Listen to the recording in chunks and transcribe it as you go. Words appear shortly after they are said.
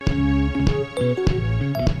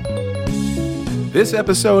This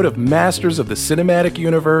episode of Masters of the Cinematic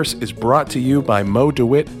Universe is brought to you by Mo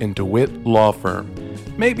DeWitt and DeWitt Law Firm.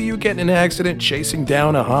 Maybe you get in an accident chasing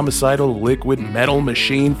down a homicidal liquid metal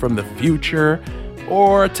machine from the future,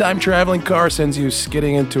 or a time-traveling car sends you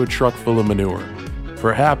skidding into a truck full of manure.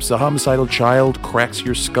 Perhaps a homicidal child cracks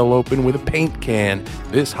your skull open with a paint can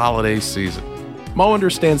this holiday season. Mo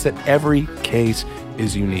understands that every case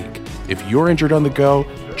is unique. If you're injured on the go,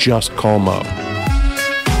 just call Mo.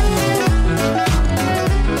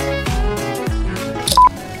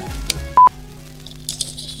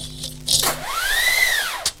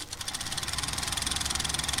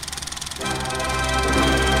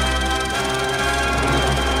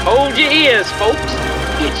 Hold your ears, folks.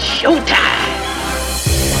 It's showtime.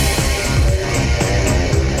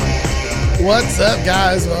 What's up,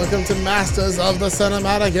 guys? Welcome to Masters of the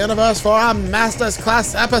Cinematic Universe for our Masters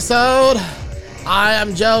Class episode. I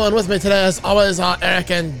am Joe, and with me today, as always, are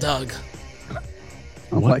Eric and Doug.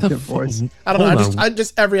 I like your voice. I don't know. I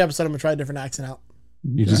just every episode, I'm gonna try a different accent out.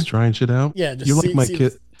 You just trying shit out? Yeah, just you like my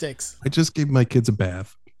kid. Dicks. I just gave my kids a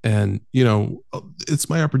bath, and it's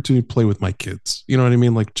my opportunity to play with my kids. You know what I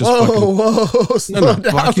mean? Like, just whoa, slow down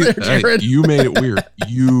fuck you. there, Jared. Hey, you made it weird.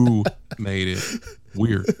 You made it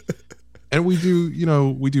weird. And we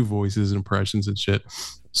do voices and impressions and shit.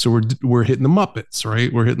 So we're hitting the Muppets,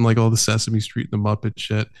 right? We're hitting like all the Sesame Street and the Muppet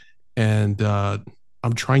shit, and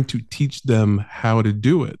I'm trying to teach them how to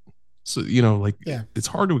do it. So it's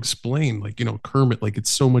hard to explain. Like Kermit, like it's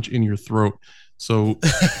so much in your throat. So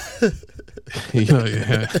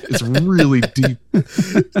it's really deep.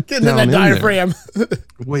 Getting in that diaphragm.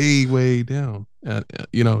 way down.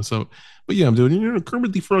 So. But yeah, I'm doing.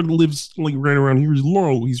 Kermit the Frog lives like right around here. He's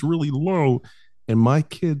low. He's really low. And my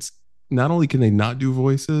kids, not only can they not do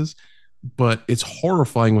voices, but it's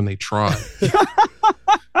horrifying when they try.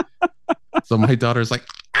 So my daughter's like,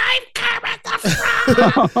 "I'm Kermit the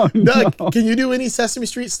Frog." Doug, can you do any Sesame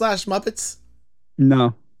Street / Muppets?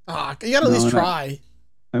 No. You gotta at least try.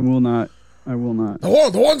 I will not.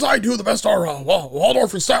 The ones I do the best are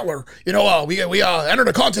Waldorf and Statler. We entered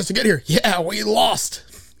a contest to get here. Yeah, we lost.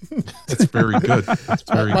 It's very good. It's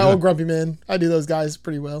very my good. old grumpy man. I do those guys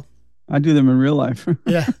pretty well. I do them in real life.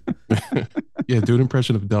 Yeah. Yeah, do an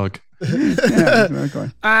impression of Doug. Yeah,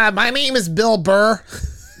 exactly. My name is Bill Burr.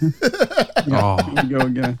 Oh, Here we go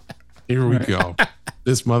again. here we go.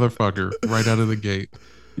 This motherfucker right out of the gate.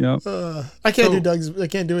 Yep. I can't do Doug's. I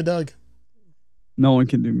can't do a Doug. No one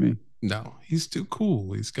can do me. No, he's too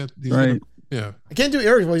cool. He's Right. yeah. I can't do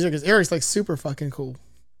Eric's voice because Eric's like super fucking cool.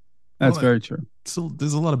 That's very true. So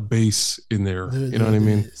there's a lot of bass in there. You know what I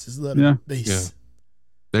mean? This is a lot of bass. Yeah.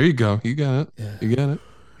 There you go. You got it. Yeah. You got it.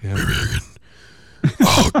 Yeah.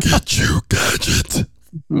 I'll get you, Gadget.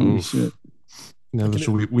 Oh Oof. shit. Now that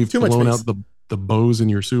we've Too much blown bass. out the bows in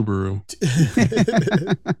your Subaru.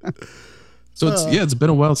 So it's been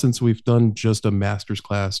a while since we've done just a master's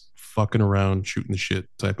class fucking around, shooting the shit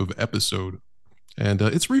type of episode. And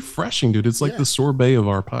it's refreshing, dude. It's like the sorbet of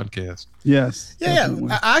our podcast. Yes. Yeah.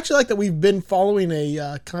 definitely. I actually like that we've been following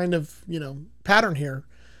a kind of pattern here.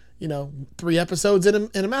 3 episodes in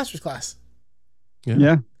a master's class.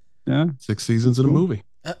 Yeah. 6 seasons in a movie.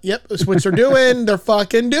 Yep, that's what they're doing. They're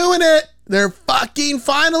fucking doing it. They're fucking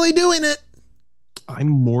finally doing it. I'm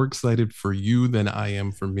more excited for you than I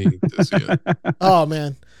am for me this year. Oh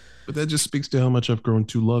man, But that just speaks to how much I've grown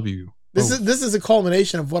to love you. this is a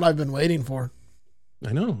culmination of what I've been waiting for.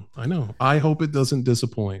 I know. I hope it doesn't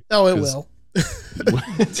disappoint. Oh, it will.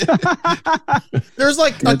 There's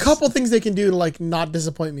like a couple things they can do to like not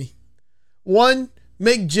disappoint me. One,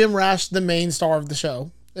 make Jim Rash the main star of the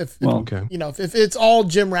show. If it's all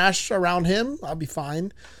Jim Rash around him, I'll be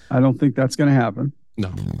fine. I don't think that's going to happen. No.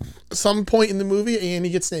 Some point in the movie, Annie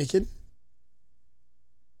gets naked.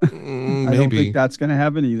 I don't Maybe. think that's going to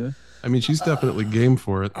happen either. I mean, she's definitely game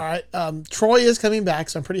for it. All right. Troy is coming back,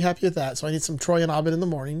 so I'm pretty happy with that. So I need some Troy and Abed in the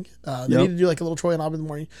morning. They need to do like a little Troy and Abed in the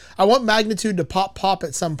morning. I want Magnitude to pop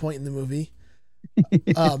at some point in the movie.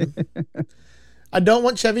 I don't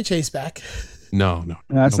want Chevy Chase back. No.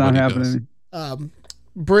 That's not Nobody happening.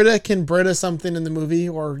 Britta can Britta something in the movie,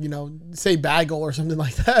 or say Bagel or something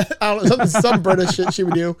like that. I don't know, some Britta shit she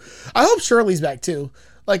would do. I hope Shirley's back too.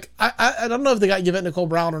 Like I don't know if they got Yvette Nicole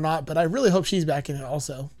Brown or not, but I really hope she's back in it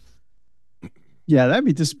also. Yeah, that'd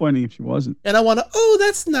be disappointing if she wasn't. And I want to. Oh,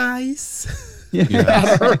 that's nice. Yeah,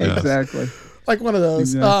 Yes. exactly. Like one of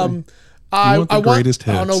those. Exactly. I want the want. greatest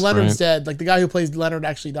Oh no, hits, Leonard's right? dead. Like the guy who plays Leonard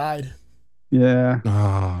actually died. Yeah.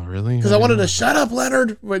 Oh, really? Because I wanted to shut up,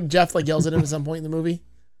 Leonard, when Jeff like yells at him at some point in the movie.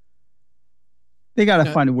 They got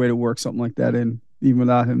to find a way to work something like that in, even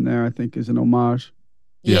without him there, I think, is an homage.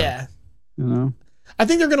 Yeah. Yeah. I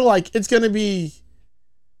think they're gonna like. It's gonna be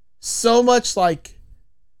so much like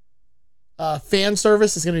fan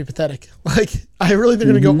service. It's gonna be pathetic. Like I really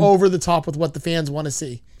think they're gonna go over the top with what the fans want to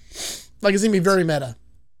see. Like it's gonna be very meta.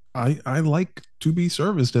 I like to be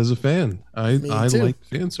serviced as a fan. I too. like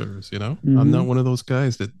fan service, you know? I'm not one of those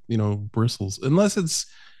guys that, bristles unless it's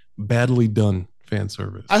badly done fan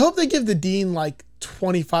service. I hope they give the Dean like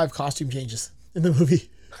 25 costume changes in the movie.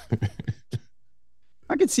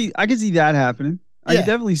 I could see that happening. I could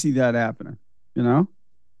definitely see that happening. You know?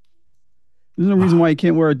 There's no reason why he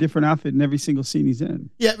can't wear a different outfit in every single scene he's in.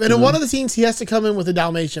 Yeah, and in one of the scenes he has to come in with a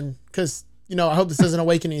Dalmatian because, I hope this doesn't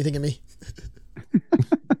awaken anything in me.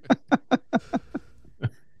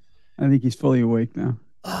 I think he's fully awake now.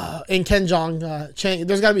 And Ken Jeong, Chang,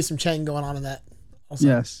 there's got to be some Chang going on in that. Also.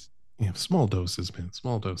 Yes. Yeah, small doses, man.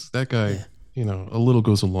 Small doses. That guy, a little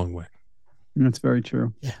goes a long way. That's very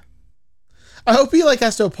true. Yeah. I hope he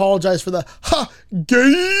has to apologize for the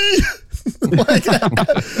gay.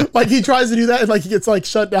 like he tries to do that and he gets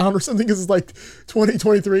shut down or something because it's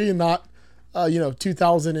 2023 and not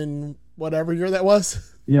 2000 and whatever year that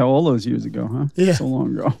was. Yeah, all those years ago, huh? Yeah, so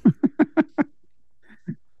long ago.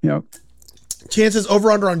 Yep. Chances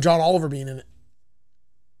over under on John Oliver being in it.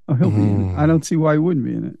 Oh, he'll be in it. I don't see why he wouldn't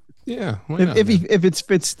be in it. Yeah, if it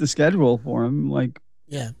fits the schedule for him,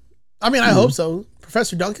 yeah. I mean, I hope so.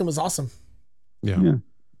 Professor Duncan was awesome. Yeah.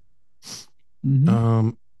 Mm-hmm.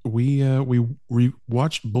 We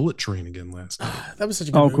watched Bullet Train again last night. That was such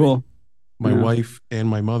a good movie. Cool. My wife and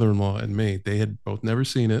my mother-in-law and me, they had both never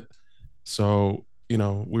seen it. So, we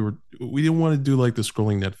didn't want to do the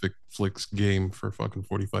scrolling Netflix game for fucking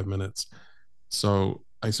 45 minutes. So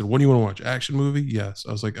I said, what do you want to watch? Action movie? Yes.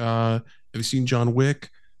 I was like, have you seen John Wick?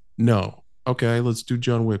 No. Okay, let's do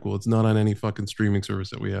John Wick. Well, it's not on any fucking streaming service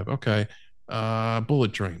that we have. Okay.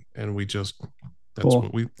 Bullet Train. And we just, that's cool.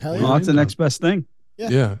 what we. Hell yeah. Well, that's the next best thing.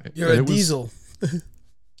 Yeah. You're a diesel.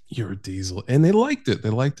 You're a diesel. And they liked it. They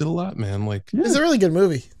liked it a lot, man. It's a really good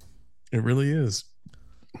movie. It really is.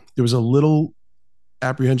 There was a little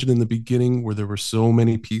apprehension in the beginning where there were so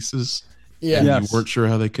many pieces. Yeah. And you weren't sure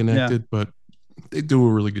how they connected, but they do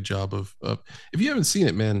a really good job of if you haven't seen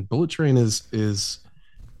it, man, Bullet Train is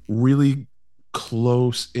really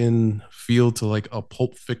close in feel to a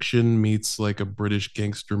Pulp Fiction meets a British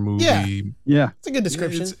gangster movie. Yeah. It's a good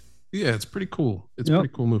description. It's pretty cool. It's a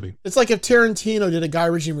pretty cool movie. It's like if Tarantino did a Guy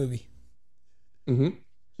Ritchie movie. Mm-hmm.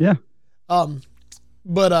 Yeah.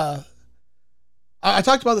 But I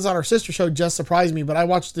talked about this on our sister show, Just Surprised Me, but I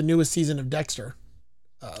watched the newest season of Dexter.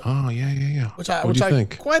 Yeah. Which I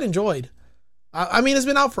quite enjoyed. I mean, it's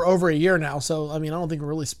been out for over a year now, so I don't think we're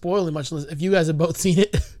really spoiling much if you guys have both seen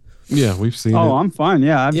it. Yeah, we've seen it. Oh, I'm fine.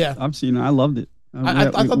 Yeah, I've seen it. I loved it. I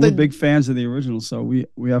thought we're big fans of the original, so we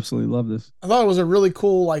absolutely love this. I thought it was a really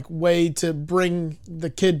cool way to bring the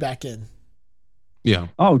kid back in. Yeah.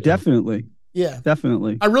 Oh, definitely. Yeah,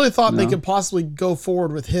 definitely. I really thought they could possibly go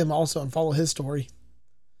forward with him also and follow his story.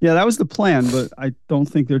 Yeah, that was the plan, but I don't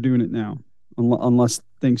think they're doing it now, unless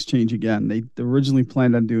things change again. They originally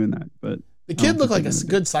planned on doing that, but the kid looked like a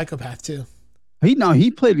good psychopath too. He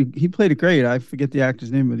played it great. I forget the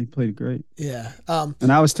actor's name, but he played it great. Yeah.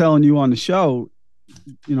 And I was telling you on the show,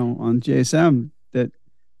 on JSM that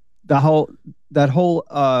that whole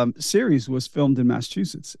series was filmed in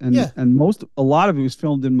Massachusetts, and a lot of it was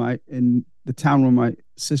filmed in the town where my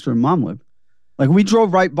sister and mom live. We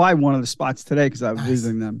drove right by one of the spots today because I was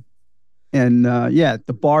visiting them, and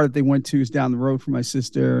the bar that they went to is down the road from my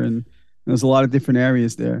sister, and there's a lot of different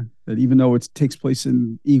areas there that even though it takes place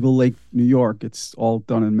in Eagle Lake, New York, it's all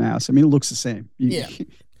done in Mass. I mean, it looks the same. You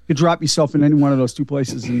could drop yourself in any one of those two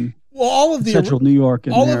places in all of the Central New York.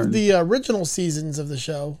 And of the original seasons of the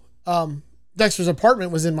show, Dexter's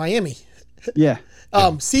apartment was in Miami. Yeah.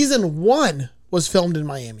 Season 1 was filmed in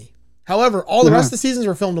Miami. However, all the rest of the seasons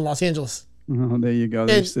were filmed in Los Angeles. Oh, there you go.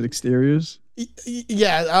 They just did exteriors.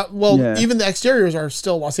 Yeah. Even the exteriors are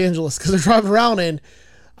still Los Angeles because they're driving around and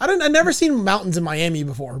I've never seen mountains in Miami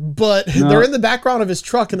before, but they're in the background of his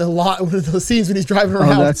truck in one of those scenes when he's driving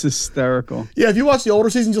around. Oh, that's hysterical. Yeah, if you watch the older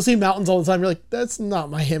seasons, you'll see mountains all the time. You're like, that's not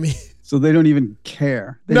Miami. So they don't even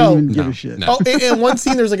care. They don't even give a shit. No. Oh, and one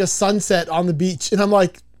scene, there's a sunset on the beach, and I'm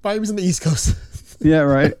like, Miami's on the East Coast. Yeah,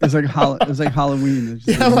 right. It's like Halloween.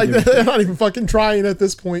 I'm like, they're not even fucking trying at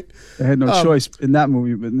this point. They had no choice in that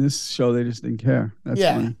movie, but in this show, they just didn't care. That's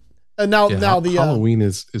funny. And now the Halloween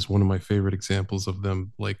is one of my favorite examples of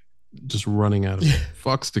them just running out of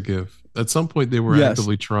fucks to give. At some point they were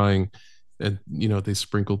actively trying and they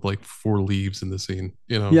sprinkled like 4 leaves in the scene.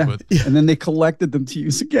 Yeah, but and then they collected them to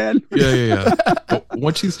use again. yeah. But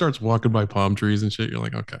once she starts walking by palm trees and shit, you're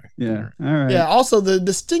like, okay, yeah, all right. Yeah. Also, the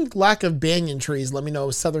distinct lack of banyan trees. Let me know,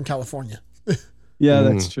 is Southern California. Yeah,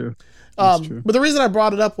 that's true. That's true. But the reason I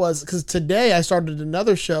brought it up was because today I started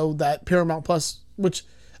another show that Paramount Plus, which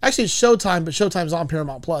actually is Showtime, but Showtime's on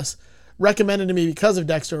Paramount Plus, recommended to me because of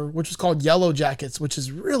Dexter, which was called Yellow Jackets, which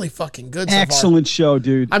is really fucking good. Excellent show,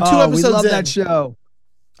 dude. I'm 2 episodes we love in. that show.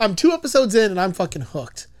 I'm 2 episodes in and I'm fucking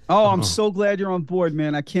hooked. Oh, I'm so glad you're on board,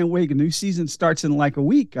 man. I can't wait. A new season starts in like a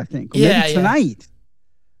week, I think. Or Yeah, maybe tonight.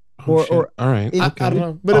 Or all right. I don't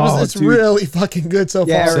know, but it's dude. really fucking good so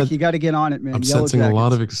Yeah, far. Eric, you got to get on it, man. I'm Yellow sensing Jackets. a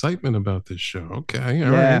lot of excitement about this show. Okay,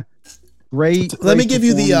 all Yeah. right. Great. Let me great give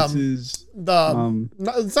you the performances.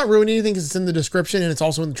 it's not ruining anything because it's in the description and it's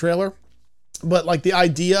also in the trailer. But like the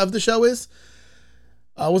idea of the show is,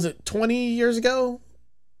 was it 20 years ago?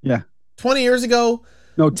 Yeah. 20 years ago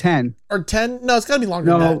No, 10. or 10? No, it's got to be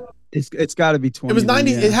longer than that. No, it's got to be 20. It was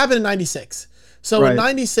 90. Yeah. It happened in 96. So Right. in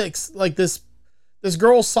 96, like this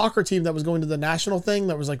girls soccer team that was going to the national thing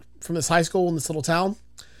that was like from this high school in this little town.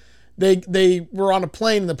 They were on a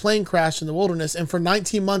plane and the plane crashed in the wilderness. And for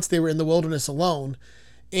 19 months, they were in the wilderness alone.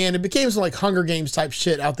 And it became some like Hunger Games type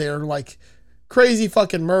shit out there, like crazy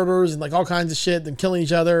fucking murders and like all kinds of shit, them killing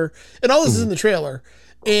each other. And all this is in the trailer.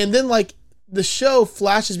 And then like the show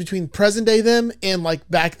flashes between present day them and like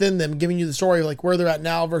back then them, giving you the story of like where they're at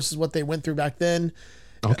now versus what they went through back then.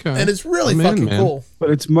 Okay. And it's really I'm fucking in, man. cool. But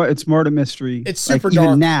it's murder mystery. It's super like, even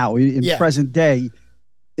dark. now in Yeah. present day.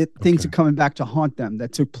 Things Okay. are coming back to haunt them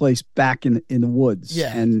that took place back in the woods.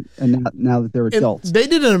 Yeah. And now that they're And adults. they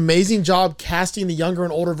did an amazing job casting the younger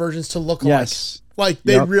and older versions to look Yes. like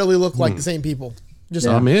they Yep. really look like the same people. Just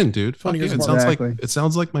Yeah. I'm in, dude. 20 Fuck years yeah. It apart. sounds Exactly. it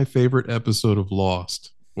sounds like my favorite episode of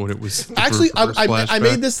Lost when it was the actually first I flashback.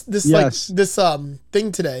 made this Yes. like this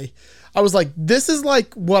thing today. I was like, this is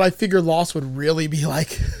like what I figured Lost would really be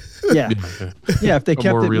like. Yeah. Yeah. Yeah. If they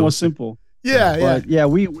kept more it more realistic. simple. yeah. But yeah,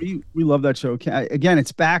 we love that show. Again,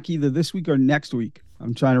 it's back either this week or next week.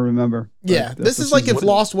 I'm trying to remember. Yeah. But, This is like if what-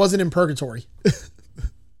 Lost wasn't in purgatory.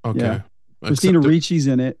 Okay. Yeah. Christina Except it- Ricci's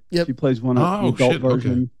in it. Yep. She plays one of the Oh, adult shit, okay.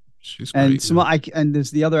 version. She's great. And and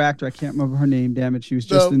there's the other actor. I can't remember her name. Damn it, she was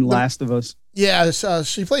just in Last of Us. Yeah.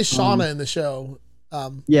 She plays Shauna in the show.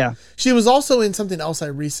 Yeah. She was also in something else I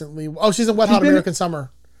recently. Oh, she's in Wet She's Hot been- American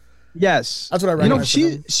Summer. Yes. That's what I You know,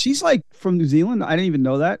 recognize. she's like from New Zealand. I didn't even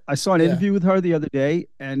know that. I saw an Yeah. interview with her the other day,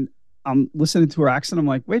 and I'm listening to her accent. I'm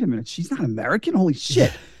like, wait a minute, she's not American? Holy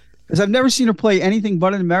shit! Because I've never seen her play anything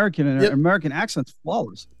but an American, and her Yep. American accent's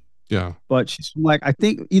flawless. yeah. But she's from like I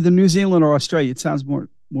think either New Zealand or Australia. It sounds more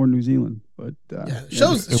New Zealand, but Yeah. And what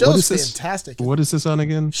Show's is this? fantastic. What is this on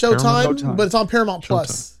again? Showtime, Showtime. but it's on Paramount Showtime.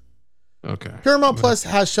 Plus. Okay. Paramount Plus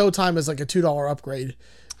has Showtime as like a $2 upgrade,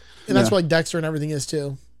 and that's Yeah. what like Dexter and everything is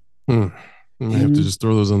too. You have to just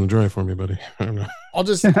throw those on the dry for me, buddy. I don't know. I'll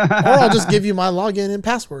just give you my login and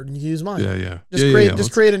password and you use mine. Yeah.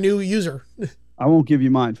 Just create a new user. I won't give you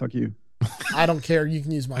mine. Fuck you. I don't care. You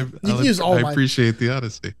can use mine. You can use all I mine. appreciate the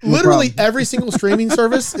honesty. Literally problem. every single streaming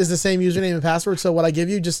service is the same username and password. So what I give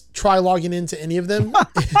you, just try logging into any of them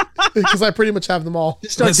because I pretty much have them all.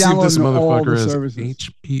 Just start Let's see if this downloading all the motherfucker has services.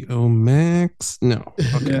 HBO Max. No.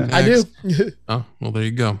 Okay. Yeah. I do. next. Oh, well, there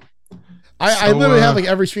you go. I So, literally have like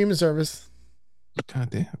every streaming service. God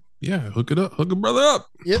damn. Yeah, hook it up. Hook a brother up.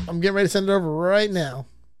 Yep, I'm getting ready to send it over right now.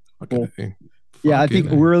 Okay. Yeah, I Fucking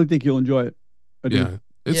think we really think you'll enjoy it. I do. Yeah,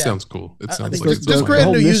 it Yeah. sounds cool. It I sounds think like just it's create a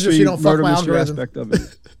The new whole user so you don't fuck murder my mystery algorithm. aspect of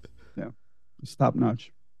it. Yeah, it's top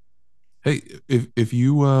notch. Hey, if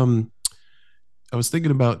you I was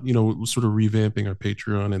thinking about, sort of revamping our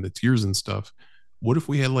Patreon and the tiers and stuff. What if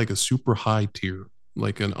we had like a super high tier,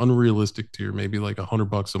 like an unrealistic tier, maybe like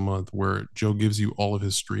 $100 a month, where Joe gives you all of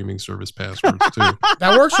his streaming service passwords too?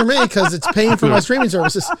 That works for me because it's paying for my streaming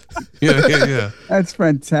services. Yeah. That's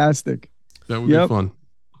fantastic. That would Yep. be fun.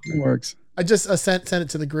 It works. I just sent it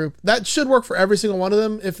to the group. That should work for every single one of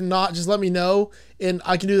them. If not, just let me know, and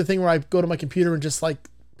I can do the thing where I go to my computer and just like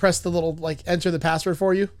press the little like enter the password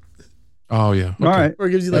for you, Oh yeah. All right. or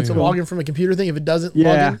it gives you like Yeah. the login from a computer thing. If it doesn't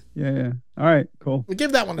Yeah. log Yeah. All right. Cool. in,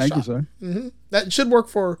 give that one a Thank you, shot. sir. That should work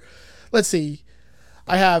for. Let's see.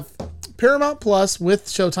 I have Paramount Plus with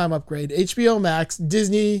Showtime upgrade, HBO Max,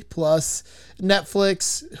 Disney Plus,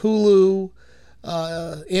 Netflix, Hulu,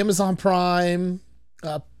 Amazon Prime,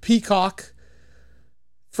 Peacock,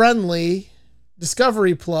 Friendly,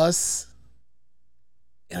 Discovery Plus,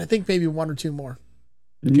 and I think maybe one or two more.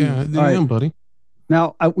 Yeah, All right. yeah, buddy.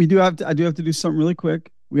 Now I do have to do something really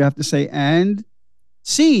quick. We have to say and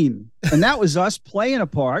scene, and that was us playing a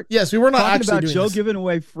part. Yes, we were not Talking actually about doing Joe this. giving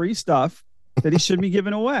away free stuff. that he shouldn't be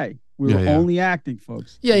giving away. We were only acting,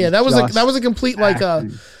 folks. Yeah. That was a complete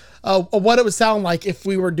acting. What it would sound like if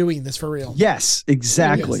we were doing this for real. Yes,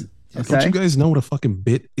 exactly. Yes. Okay. Don't you guys know what a fucking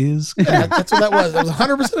bit is? Yeah, that's what that was. It was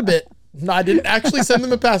 100% a bit. No, I didn't actually send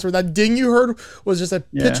them a password. That ding you heard was just a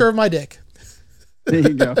picture of my dick. There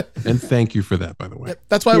you go. And thank you for that, by the way. Yep,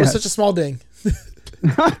 that's why it was such a small ding.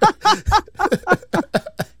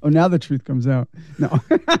 Oh, now the truth comes out. No.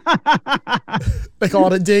 They call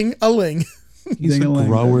it a ding-a-ling. He's a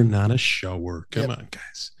grower, not a shower. Come on,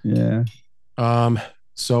 guys. Yeah.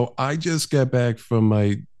 So I just got back from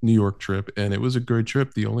my New York trip, and it was a great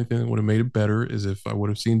trip. The only thing that would have made it better is if I would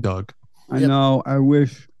have seen Doug. I know. I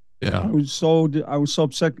wish. Yeah. I was so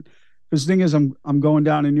upset. Because the thing is, I'm going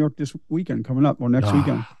down in New York this weekend, coming up, or next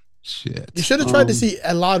weekend. Shit. You should have tried to see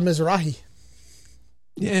Elad Mizrahi.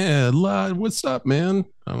 Yeah, Elad, what's up, man?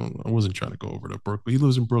 I wasn't trying to go over to Brooklyn. He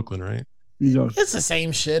lives in Brooklyn, right? It's the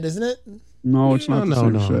same shit, isn't it? No, it's not the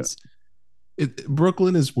same shit.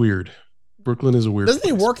 Brooklyn is weird. Brooklyn is a weird Doesn't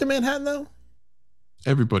place. he work in Manhattan, though?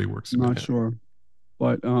 Everybody works in Manhattan. Not sure.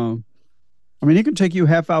 But, I mean, it could take you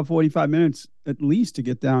half hour, 45 minutes at least to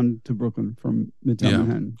get down to Brooklyn from Midtown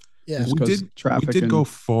Manhattan. Yeah, we did go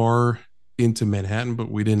far into Manhattan, but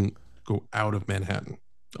we didn't go out of Manhattan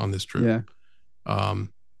on this trip. Yeah.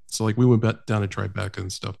 So like we went back down to Tribeca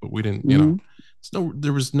and stuff, but we didn't, you know,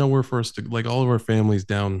 there was nowhere for us to, like, all of our families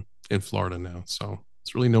down in Florida now. So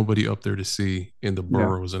it's really nobody up there to see in the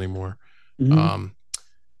boroughs anymore.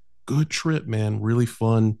 Good trip, man. Really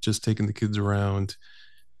fun. Just taking the kids around.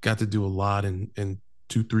 Got to do a lot in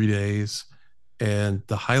 2-3 days. And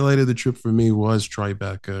the highlight of the trip for me was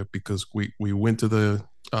Tribeca, because we went to the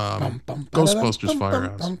Ghostbusters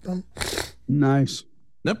firehouse. Nice.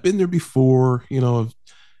 Not been there before, you know. I've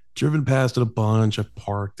driven past it a bunch. I've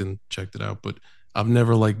parked and checked it out, but I've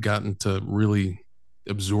never like gotten to really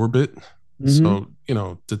absorb it. So, you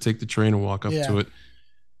know, to take the train and walk up to it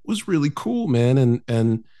was really cool, man.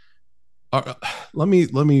 And let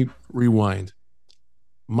me rewind.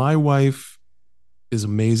 My wife is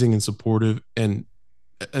amazing and supportive, and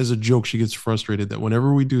as a joke, she gets frustrated that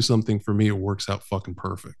whenever we do something for me, it works out fucking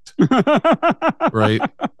perfect. Right?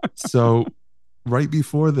 So right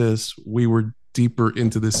before this, we were deeper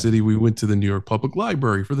into the city. We went to the New York Public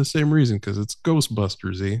Library for the same reason, because it's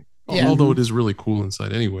Ghostbusters-y, although it is really cool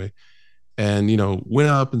inside anyway. And, you know, went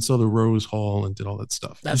up and saw the Rose Hall and did all that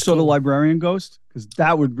stuff. You saw the librarian ghost? Because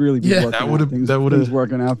that would really be working that would have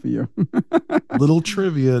working out for you. Little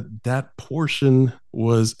trivia, that portion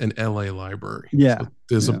was an LA library. Yeah. So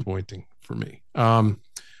disappointing for me.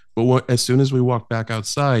 But as soon as we walked back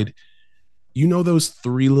outside, you know those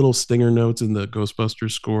 3 little stinger notes in the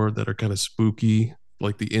Ghostbusters score that are kind of spooky,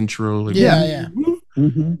 like the intro? Like,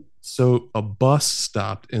 So a bus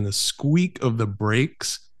stopped, and the squeak of the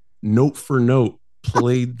brakes, note for note,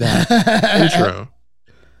 played that intro.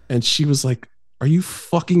 And she was like, "Are you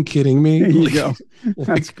fucking kidding me?" There you go.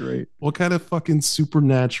 That's great. What kind of fucking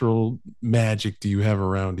supernatural magic do you have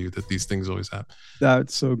around you that these things always happen?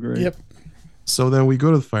 That's so great. Yep. So then we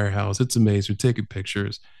go to the firehouse. It's amazing. We're taking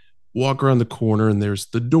pictures. Walk around the corner, and there's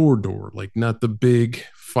the door, like not the big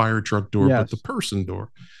fire truck door, but the person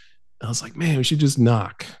door. And I was like, man, we should just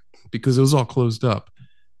knock, because it was all closed up.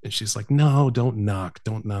 And she's like, no, don't knock.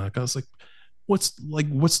 I was like, what's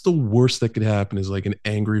the worst that could happen is like an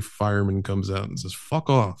angry fireman comes out and says, fuck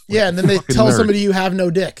off. Yeah. And then they tell somebody you have no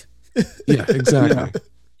dick. Yeah, exactly.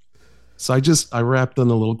 So I rapped on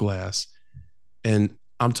the little glass, and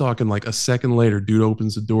I'm talking like a second later, dude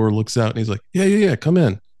opens the door, looks out, and he's like, yeah, come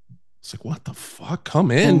in. It's like, what the fuck? Come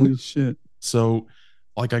in. Holy shit. So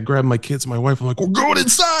like I grabbed my kids and my wife. I'm like, we're going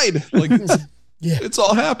inside. Like, it's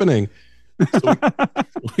all happening. So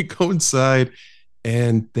we go inside,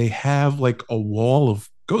 and they have like a wall of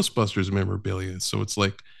Ghostbusters memorabilia. So it's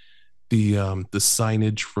like the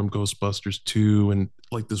signage from Ghostbusters 2, and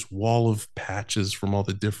like this wall of patches from all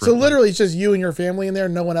the different. So literally, it's just you and your family in there,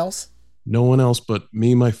 no one else. No one else but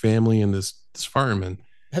me, my family, and this fireman.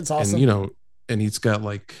 That's awesome. And, you know, and he's got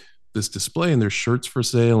like this display, and there's shirts for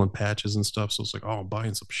sale and patches and stuff. So it's like, oh, I'm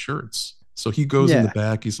buying some shirts. So he goes in the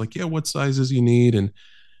back. He's like, yeah, what sizes you need? And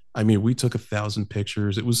I mean, we took 1,000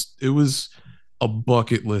 pictures. It was a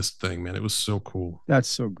bucket list thing, man. It was so cool. That's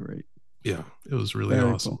so great. Yeah, it was really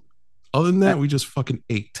awesome. Cool. Other than that, we just fucking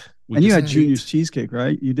ate. You had Junior's cheesecake,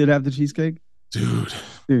 right? You did have the cheesecake? Dude,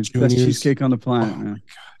 best cheesecake on the planet, man. My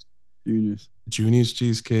God. Junior's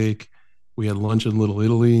cheesecake. We had lunch in Little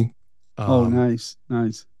Italy. Nice.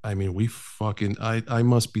 I mean, we fucking, I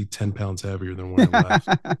must be 10 pounds heavier than when I left.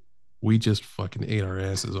 We just fucking ate our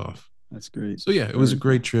asses off. That's great. So yeah, it was a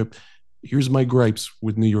great trip. Here's my gripes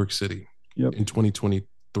with New York City in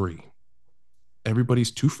 2023.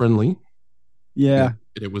 everybody's too friendly. Yeah.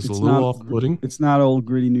 It was a It's little not- off-putting. It's not old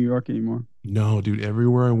gritty New York anymore. No, dude,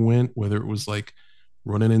 everywhere I went, whether it was like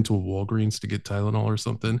running into a Walgreens to get Tylenol or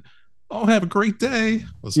something, oh, have a great day. I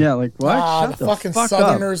was Yeah, like what? The Shut the fucking fuck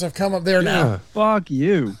Southerners have come up there like, now. yeah. Fuck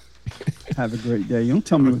you. Have a great day. You don't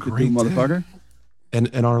tell me Have a what to do, great day. motherfucker.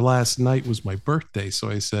 And our last night was my birthday, so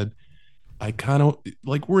I said, I kind of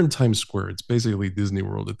like we're in Times Square. It's basically Disney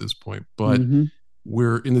World at this point, but Mhm.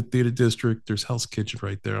 we're in the theater district. There's Hell's Kitchen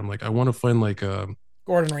right there. I'm like, I want to find like a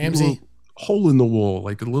Gordon Ramsay. little hole in the wall,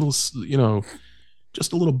 like a little,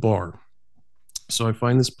 just a little bar. So I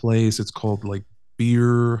find this place. It's called like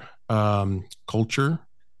Beer Culture.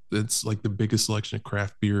 It's like the biggest selection of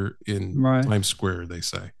craft beer in Right. Times Square, they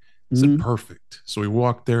say. I Mhm. said, perfect. So we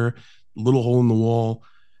walked there, little hole in the wall.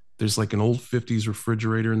 There's like an old 50s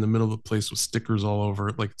refrigerator in the middle of the place with stickers all over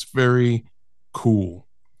it. Like it's very cool,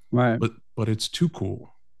 Right. but it's too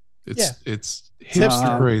cool. It's Hipster.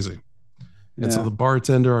 hipster crazy. And so Yeah. the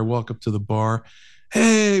bartender, I walk up to the bar.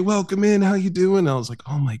 Hey, welcome in. How you doing? I was like,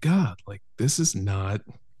 oh my God, like this is not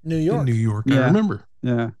New the York. New York I Yeah. remember.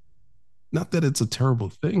 Yeah. Not that it's a terrible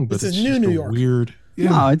thing, but This is it's new just New a York. weird.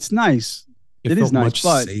 No, it's nice. It It felt is nice, much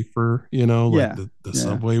but- safer, like Yeah, the yeah.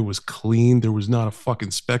 subway was clean. There was not a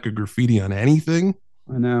fucking speck of graffiti on anything.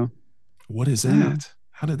 I know. What is I know. that?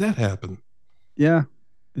 How did that happen? Yeah.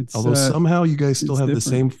 It's Although somehow you guys still it's have the different.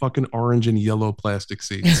 same fucking orange and yellow plastic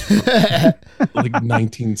seats, like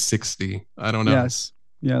 1960. I don't know. yes.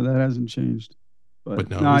 Yeah, that hasn't changed. But, But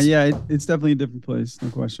no, no, it was- yeah, it's definitely a different place, no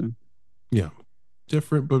question. Yeah,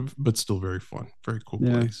 different, but still very fun. Very cool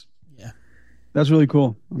Yeah. place. That's really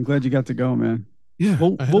cool. I'm glad you got to go, man. Yeah,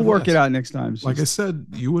 We'll I had we'll a work blast. it out next time. It's Like I just- said,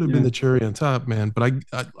 you would have Yeah. been the cherry on top, man. But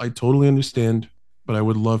I totally understand. But I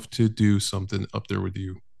would love to do something up there with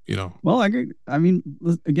you. well, I mean,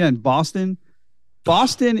 again, Boston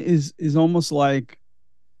is almost like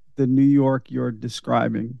the New York you're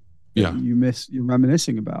describing. that Yeah. you're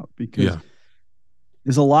reminiscing about, because Yeah.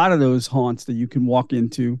 there's a lot of those haunts that you can walk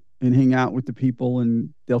into and hang out with the people,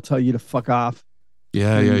 and they'll tell you to fuck off,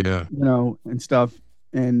 Yeah, and, yeah. and stuff.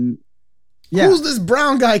 And yeah, Who's this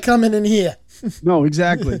brown guy coming in here? no,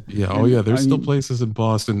 exactly. Yeah. Oh, And, yeah. There's I still mean- places in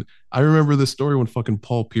Boston. I remember the story when fucking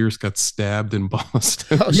Paul Pierce got stabbed in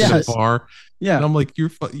Boston Oh, in yes. a bar. Yeah, And I'm like,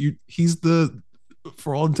 he's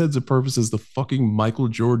for all intents and purposes, the fucking Michael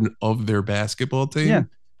Jordan of their basketball team. Yeah.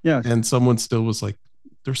 yeah, And someone still was like,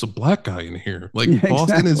 there's a black guy in here. Like, Yeah,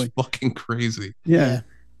 Boston is exactly. fucking crazy. yeah.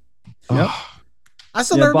 Yep. Ah, I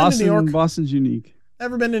still Yeah, never been to New York. Boston's unique.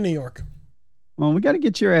 Never been to New York. Well, we got to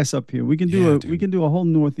get your ass up here. We can do Yeah, we dude. can do a whole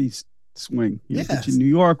northeast swing. Get Yes. you New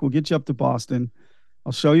York. We'll get you up to Boston.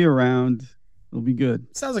 I'll show you around. It'll be good.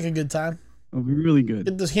 Sounds like a good time. It'll be really good.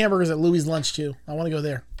 Get those hamburgers at Louis Lunch too. I want to go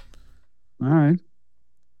there. All right.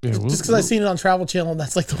 yeah, Just because I've seen it on Travel Channel, and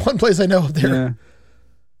that's like the one place I know up there. Yeah.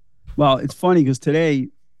 Well, it's funny because today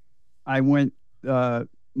I went.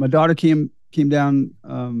 My daughter came down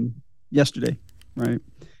yesterday, right?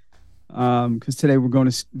 Because today we're going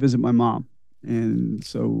to visit my mom, and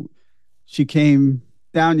so she came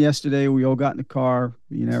down yesterday. We all got in the car,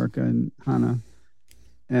 me and Erica and Hannah,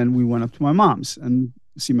 and we went up to my mom's and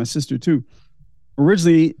see my sister too.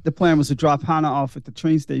 Originally, the plan was to drop Hannah off at the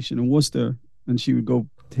train station in Worcester, and she would go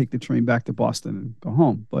take the train back to Boston and go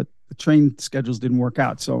home. But the train schedules didn't work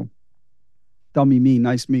out, so dummy me,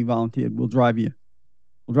 nice me, volunteered. We'll drive you.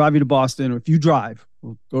 We'll drive you to Boston, or if you drive,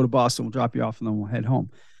 we'll go to Boston. We'll drop you off, and then we'll head home.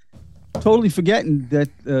 Totally forgetting that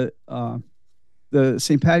the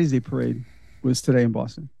St. Patty's Day parade was today in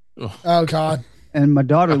Boston. Oh God. And my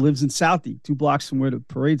daughter lives in Southie, 2 blocks from where the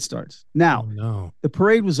parade starts. Now, Oh, no. the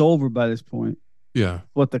parade was over by this point, Yeah.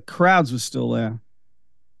 but the crowds were still there.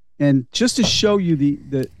 And just to show you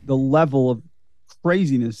the level of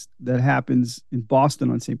craziness that happens in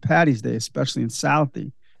Boston on St. Patty's Day, especially in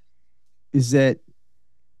Southie, is that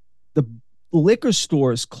the liquor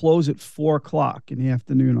stores close at 4:00 in the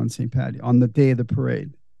afternoon on St. Patty on the day of the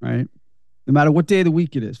parade, right? No matter what day of the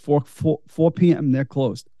week it is, 4 p.m. they're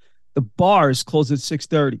closed. The bars close at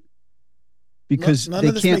 6:30 because None they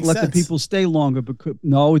of this can't makes let the sense. people stay longer. Because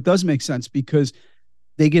no, it does make sense because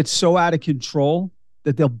they get so out of control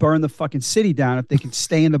that they'll burn the fucking city down if they can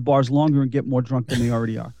stay in the bars longer and get more drunk than they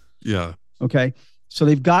already are. Yeah. Okay. So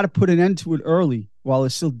they've got to put an end to it early while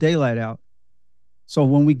there's still daylight out. So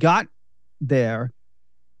when we got there,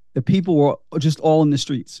 the people were just all in the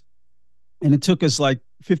streets. And it took us like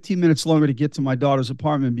 15 minutes longer to get to my daughter's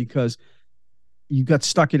apartment because you got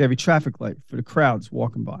stuck at every traffic light for the crowds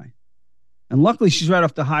walking by. And luckily she's right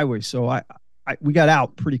off the highway. So we got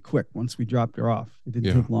out pretty quick once we dropped her off. It didn't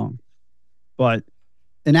Yeah. take long. But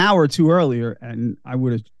an hour or two earlier, and I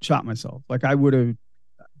would have shot myself. Like I was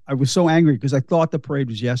so angry because I thought the parade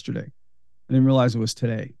was yesterday. I didn't realize it was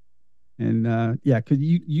today. And because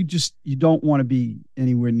you don't want to be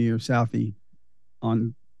anywhere near Southie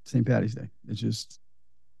on St. Paddy's Day.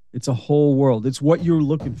 It's a whole world. It's what you're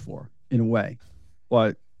looking for in a way,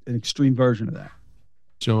 but an extreme version of that.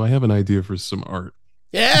 Joe, I have an idea for some art.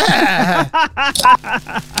 Yeah.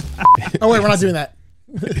 Oh wait, we're not doing that.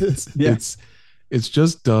 It's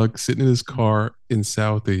just Doug sitting in his car in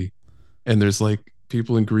Southie, and there's like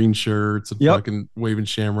people in green shirts and fucking waving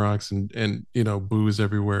shamrocks and booze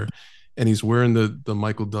everywhere. And he's wearing the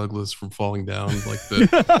Michael Douglas from Falling Down, like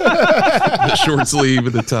the short sleeve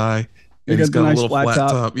with the tie. And he's got a little flat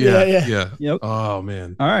top. Yeah. Yep. Oh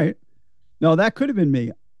man. All right. No, that could have been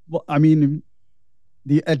me. Well, I mean,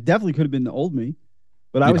 it definitely could have been the old me,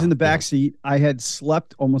 but I was in the back seat. I had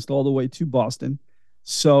slept almost all the way to Boston,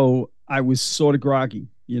 so I was sort of groggy,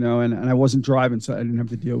 and I wasn't driving, so I didn't have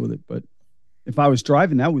to deal with it. But if I was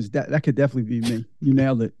driving, that could definitely be me. You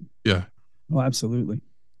nailed it. Yeah. Oh, absolutely.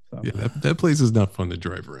 So. Yeah, that place is not fun to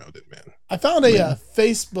drive around in, man. I found a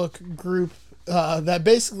Facebook group that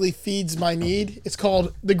basically feeds my need. It's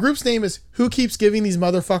called, the group's name is Who Keeps Giving These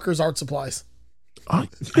Motherfuckers Art Supplies? I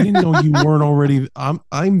didn't know you weren't already.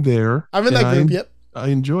 I'm there. I'm in that group. Yep. I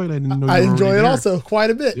enjoy it. I didn't know. I enjoy it also quite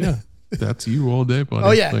a bit. Yeah, that's you all day, buddy.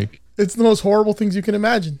 Oh yeah, it's the most horrible things you can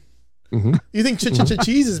imagine. Mm-hmm. You think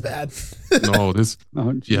cheese is bad? No, this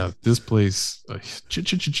place,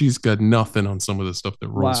 Cheese got nothing on some of the stuff that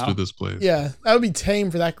rolls through this place. Yeah, that would be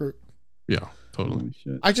tame for that group. Yeah, totally.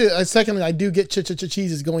 Actually, secondly, I do get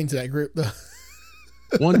cheese going to that group though.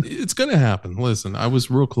 It's gonna happen. Listen, I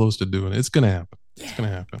was real close to doing it. It's gonna happen. It's gonna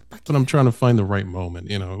happen. But I'm trying to find the right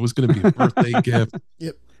moment. It was gonna be a birthday gift.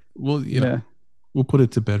 Yep. Well, we'll put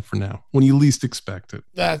it to bed for now when you least expect it.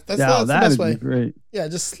 That's the best way. Be great. Yeah,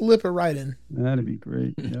 just slip it right in. That'd be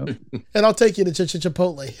great. Yep. And I'll take you to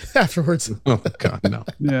Chipotle afterwards. Oh God, no.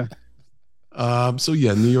 Yeah. So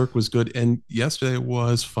yeah, New York was good, and yesterday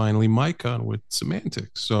was finally MyCon with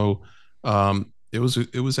Semantics. So, it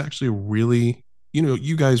was actually a really,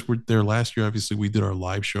 you guys were there last year. Obviously, we did our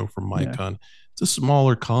live show for MyCon. It's a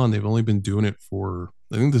smaller con. They've only been doing it for,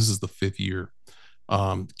 I think this is the 5th year.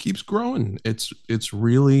 Keeps growing. It's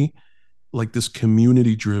really like this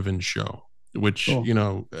community driven show, which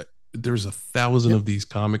there's 1,000 of these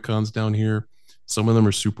Comic Cons down here. Some of them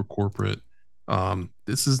are super corporate.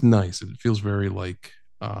 This is nice. It feels very like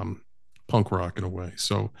punk rock in a way.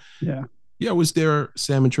 So yeah, I was there.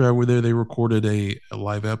 Sam and Trav were there. They recorded a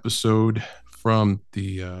live episode from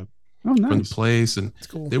the from the place, and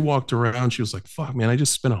cool. They walked around. She was like, "Fuck, man, I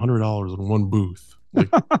just spent $100 on one booth." Like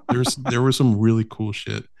there was some really cool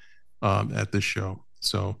shit at this show.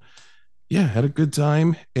 So yeah, had a good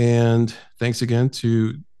time, and thanks again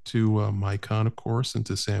to MyCon, of course, and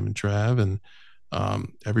to Sam and Trav, and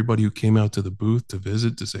everybody who came out to the booth to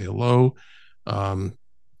visit, to say hello.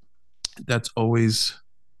 That's always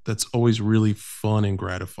really fun and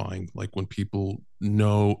gratifying. Like when people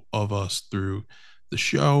know of us through the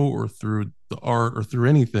show or through the art or through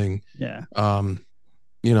anything. Yeah.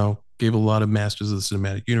 Gave a lot of Masters of the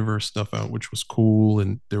Cinematic Universe stuff out, which was cool.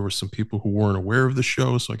 And there were some people who weren't aware of the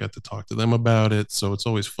show, so I got to talk to them about it. So it's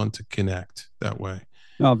always fun to connect that way.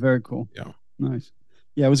 Oh, very cool. Yeah. Nice.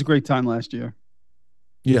 Yeah, it was a great time last year.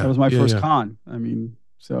 Yeah. That was my first con. I mean,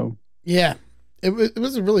 so. Yeah. It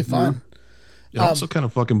was really fun. It also kind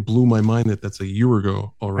of fucking blew my mind that that's a year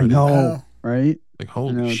ago already. I know, right? Like,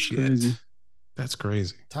 holy shit. Crazy. That's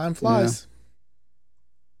crazy. Time flies. Yeah.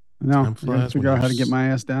 I know. I gotta figure out how to get my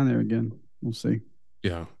ass down there again. We'll see.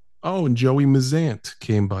 Yeah. Oh, and Joey Mazant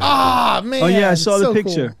came by. Ah, man. Oh, yeah. I saw the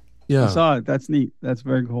picture. Cool. Yeah. I saw it. That's neat. That's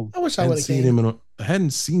very cool. I wish I would have seen him. I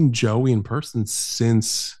hadn't seen Joey in person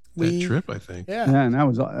since that trip, I think. Yeah. Yeah. And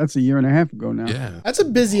that's a year and a half ago now. Yeah. That's a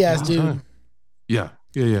busy ass dude. Yeah.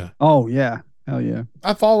 Yeah. Oh, yeah. Hell yeah.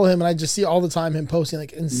 I follow him and I just see all the time him posting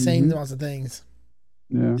like insane amounts of things.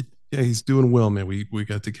 Yeah. Yeah. He's doing well, man. We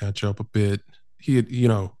got to catch up a bit. He had,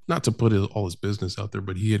 not to put all his business out there,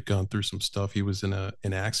 but he had gone through some stuff. He was in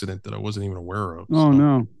an accident that I wasn't even aware of. Oh,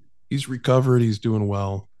 no. He's recovered. He's doing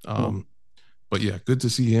well. Cool. But yeah, good to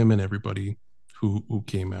see him and everybody who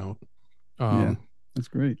came out. Yeah, that's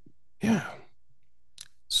great. Yeah.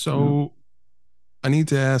 So I need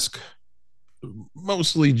to ask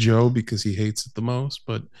mostly Joe because he hates it the most,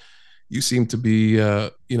 but you seem to be,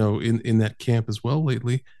 in that camp as well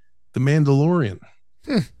lately. The Mandalorian.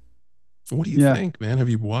 What do you think, man? Have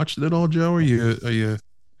you watched it at all, Joe? Are you?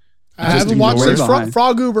 I haven't watched it.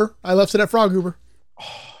 Frog-Uber. I left it at Frog-Uber.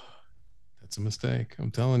 Oh, that's a mistake. I'm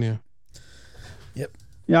telling you. Yep.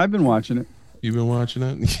 Yeah, I've been watching it. You been watching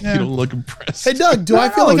it? Yeah. You don't look impressed. Hey, Doug, do I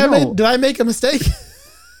feel like did I make a mistake?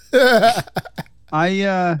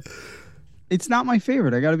 It's not my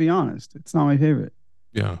favorite. I got to be honest. It's not my favorite.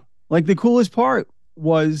 Yeah. Like the coolest part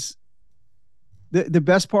was the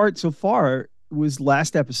best part so far was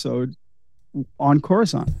last episode on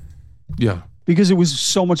Coruscant. Yeah. Because it was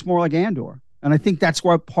so much more like Andor. And I think that's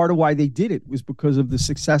why part of why they did it was because of the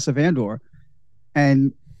success of Andor.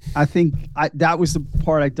 And I think that was the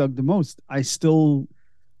part I dug the most. I don't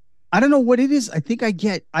know what it is. I think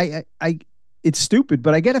it's stupid,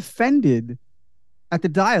 but I get offended at the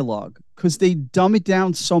dialogue because they dumb it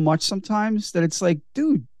down so much sometimes that it's like,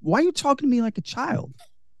 dude, why are you talking to me like a child?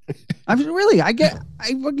 I mean, really, I get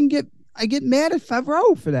mad at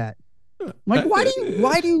Favreau for that. I'm like,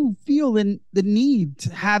 why do you feel the need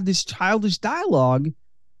to have this childish dialogue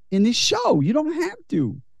in this show? You don't have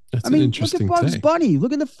to. That's an interesting look at Bugs take. Bunny.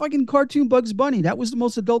 Look at the fucking cartoon Bugs Bunny. That was the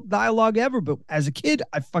most adult dialogue ever. But as a kid,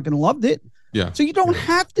 I fucking loved it. Yeah. So you don't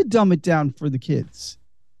have to dumb it down for the kids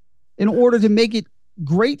in order to make it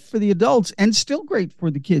great for the adults and still great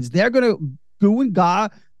for the kids. They're going to goo and ga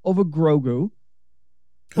over Grogu.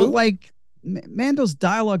 But like Mando's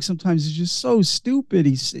dialogue sometimes is just so stupid.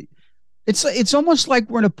 It's almost like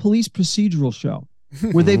we're in a police procedural show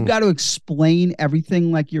where they've got to explain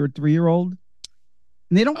everything like you're a 3-year-old.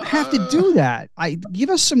 And they don't have to do that. Give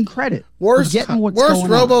us some credit. Worst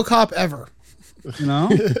RoboCop on. ever. You know?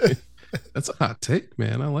 That's a hot take,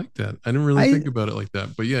 man. I like that. I didn't really think about it like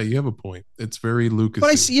that. But yeah, you have a point. It's very Lucas. But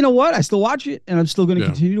I see, you know what? I still watch it and I'm still going to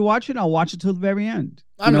continue to watch it. I'll watch it till the very end.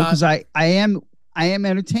 Because I am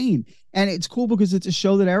entertained. And it's cool because it's a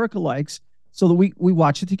show that Erica likes. So that we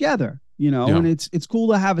watch it together, and it's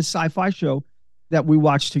cool to have a sci-fi show that we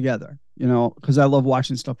watch together, because I love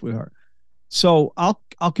watching stuff with her. So I'll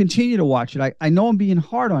continue to watch it. I know I'm being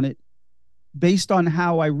hard on it based on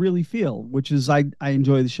how I really feel, which is I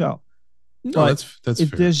enjoy the show. No, that's fair.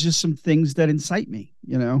 There's just some things that incite me,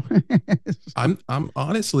 I'm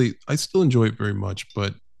honestly, I still enjoy it very much,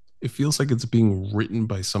 but it feels like it's being written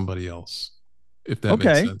by somebody else, if that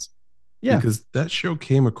makes sense. Yeah. Because that show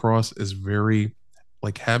came across as very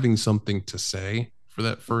like having something to say for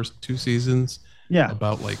that first 2 seasons. Yeah.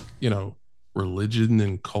 About like, religion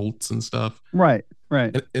and cults and stuff. Right.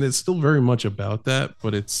 And it's still very much about that,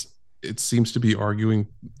 but it seems to be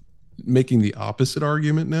making the opposite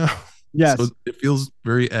argument now. Yes. So it feels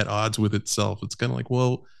very at odds with itself. It's kind of like,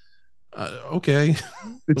 well, okay.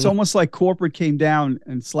 It's almost like corporate came down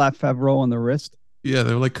and slapped Favreau on the wrist. Yeah.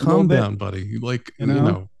 They're like, calm down, buddy. Like,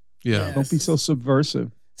 Yeah. Yes. Don't be so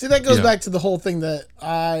subversive. See, that goes back to the whole thing that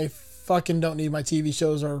I fucking don't need my TV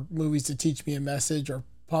shows or movies to teach me a message or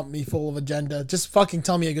pump me full of agenda. Just fucking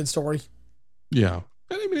tell me a good story. Yeah.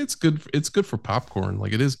 I mean, it's good. It's good for popcorn.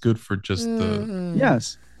 Like it is good for just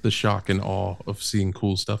the shock and awe of seeing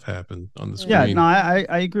cool stuff happen on the screen. Yeah, no,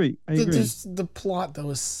 I agree. I agree. The plot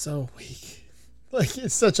though is so weak. Like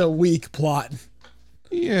it's such a weak plot.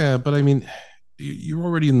 Yeah, but I mean, you're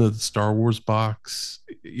already in the Star Wars box.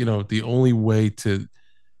 The only way to,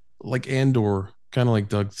 like Andor, kind of like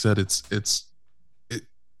Doug said, it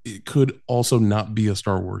could also not be a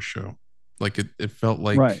Star Wars show. Like it felt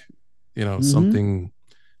like something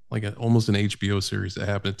like almost an HBO series that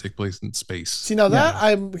happened to take place in space. See, now that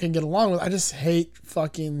I can get along with. I just hate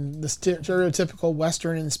fucking the stereotypical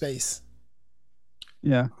Western in space.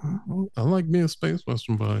 Yeah. I like me a space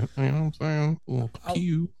Western, but you know what I'm saying? A little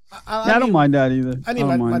pew. I don't mind that either. I need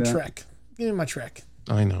my Trek. Give me my Trek.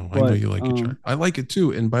 I know you like it, Trek. I like it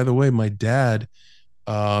too. And by the way, my dad,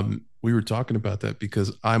 we were talking about that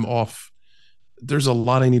because I'm off. There's a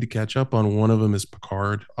lot I need to catch up on. One of them is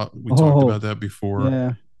Picard. We talked about that before.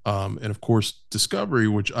 Yeah. And of course, Discovery,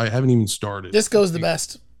 which I haven't even started. This goes the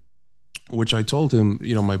best. Which I told him,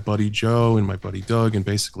 my buddy Joe and my buddy Doug, and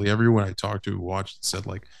basically everyone I talked to who watched it said,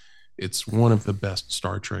 like, it's one of the best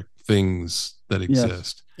Star Trek things that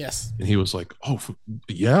exist. Yes. And he was like, oh,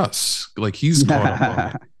 yes. Like, he's caught up on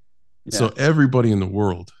it. Yeah. So everybody in the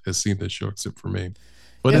world has seen this show except for me.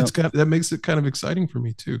 But that makes it kind of exciting for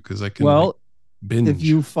me, too, because I can binge. If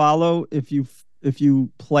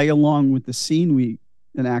you play along with the scene we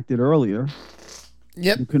enacted earlier,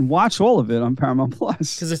 you can watch all of it on Paramount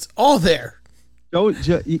Plus because it's all there.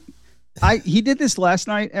 He did this last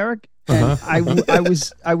night, Eric, and I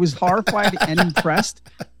was horrified and impressed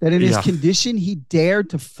that in his condition he dared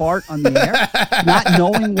to fart on the air, not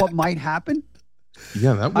knowing what might happen.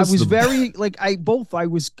 Yeah, that was. I was very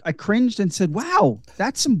I cringed and said, "Wow,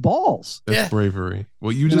 that's some balls." That's bravery.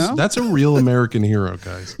 Well, that's a real American hero,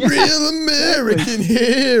 guys. Real American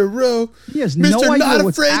hero. He has Mr. no idea Not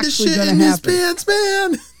what's afraid to actually shit going in to his happen. pants,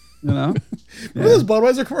 man. Remember those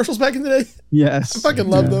Budweiser commercials back in the day? Yes. I fucking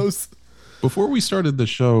love those. Before we started the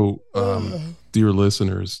show, dear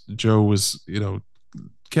listeners, Joe was,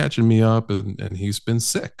 catching me up, and he's been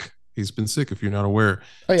sick. He's been sick, if you're not aware.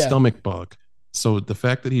 Oh, yeah. Stomach bug. So the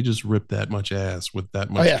fact that he just ripped that much ass with that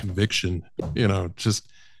much conviction, just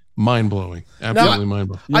mind-blowing. Absolutely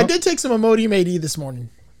mind-blowing. I did take some Imodium AD this morning.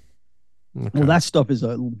 Okay. Well, that stuff is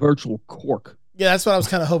a virtual cork. Yeah, that's what I was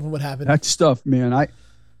kind of hoping would happen. That stuff, man.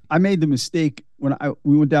 I made the mistake when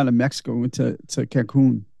we went down to Mexico. We went to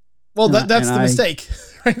Cancun. Well, that's the mistake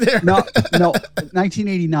right there. No,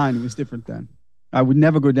 1989 it was different then. I would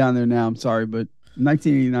never go down there now. I'm sorry, but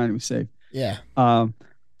 1989 it was safe. Yeah.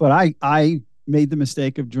 But I made the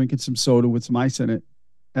mistake of drinking some soda with some ice in it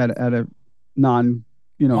at a non,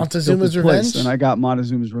 Montezuma's Revenge, and I got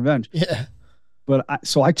Montezuma's Revenge. Yeah. But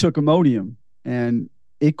I took Imodium, and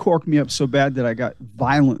it corked me up so bad that I got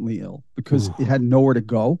violently ill because it had nowhere to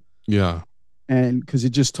go. Yeah. And because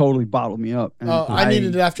it just totally bottled me up. And I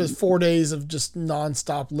needed it after 4 days of just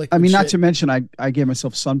nonstop liquid. I mean, not shit. to mention I gave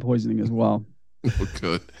myself sun poisoning as well. Oh,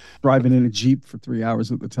 good. Driving in a Jeep for 3 hours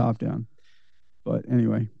with the top down. But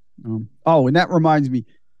anyway. And that reminds me,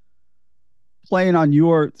 playing on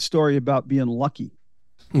your story about being lucky,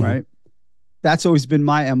 right? That's always been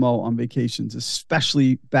my MO on vacations,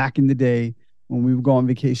 especially back in the day when we would go on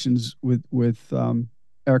vacations with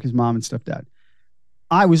Erica's mom and stepdad.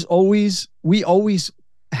 We always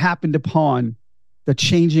happened upon the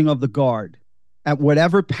changing of the guard at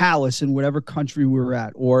whatever palace in whatever country we were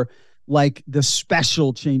at, or like the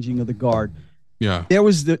special changing of the guard. Yeah. There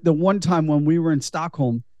was the one time when we were in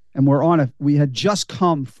Stockholm and we had just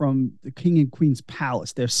come from the King and Queen's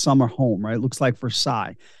palace, their summer home, right? It looks like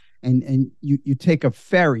Versailles. And you take a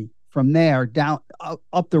ferry from there down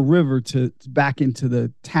up the river to back into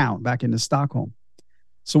the town, back into Stockholm.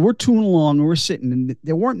 So we're tooling along and we're sitting, and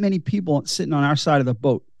there weren't many people sitting on our side of the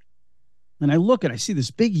boat. And I look and I see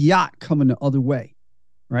this big yacht coming the other way,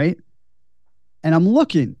 right? And I'm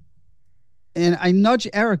looking, and I nudge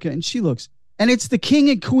Erica, and she looks, and it's the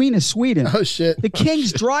King and Queen of Sweden. Oh, shit. The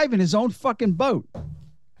king's driving his own fucking boat.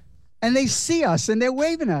 And they see us, and they're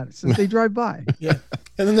waving at us as they drive by. Yeah.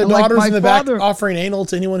 And then their daughters in the back offering anal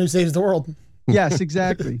to anyone who saves the world. Yes,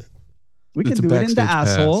 exactly. We can do it in the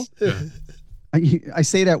asshole. Yeah. I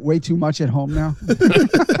say that way too much at home now.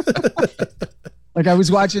 Like I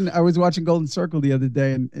was watching Golden Circle the other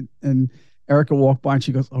day, and Erica walked by and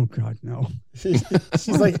she goes, "Oh God, no." She's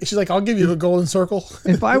like, "I'll give you a Golden Circle."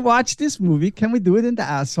 If I watch this movie, can we do it in the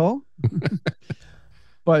asshole?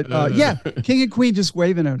 But yeah, King and Queen just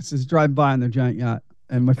waving at us as drive by on their giant yacht,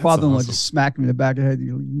 and my father-in-law just smacked me in the back of the head.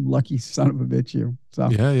 You lucky son of a bitch, you. So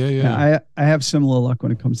yeah. I have similar luck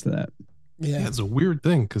when it comes to that. Yeah, it's a weird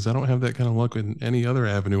thing because I don't have that kind of luck in any other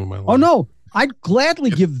avenue in my life. Oh no, I'd gladly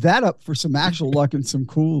give that up for some actual luck and some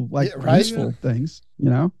cool, useful things.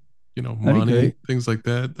 Money, things like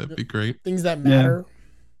that. That'd be great. Things that matter.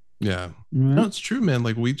 Yeah. No, it's true, man.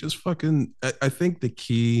 Like we just I think the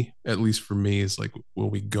key, at least for me, is like when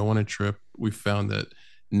we go on a trip, we found that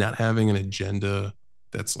not having an agenda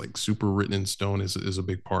that's like super written in stone is a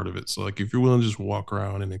big part of it. So like if you're willing to just walk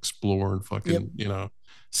around and explore and fucking,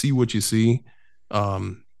 see what you see,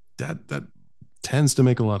 that tends to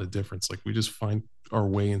make a lot of difference. Like we just find our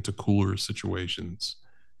way into cooler situations,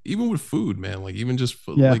 even with food, man. Like even just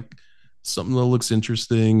like something that looks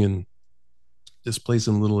interesting. And this place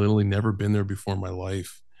in Little Italy, never been there before in my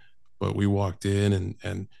life, but we walked in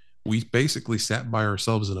and we basically sat by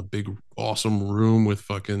ourselves in a big, awesome room with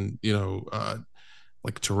fucking,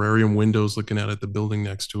 like terrarium windows looking out at the building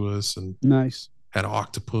next to us, and nice. Had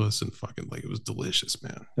octopus and fucking like it was delicious,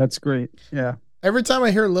 man. That's great. Yeah. Every time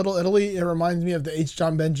I hear Little Italy, it reminds me of the H.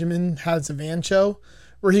 John Benjamin Has a Van show,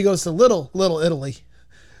 where he goes to Little Italy,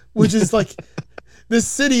 which is like this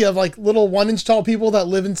city of like little 1-inch tall people that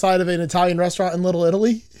live inside of an Italian restaurant in Little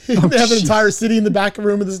Italy. They have an entire city in the back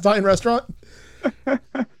room of this Italian restaurant. And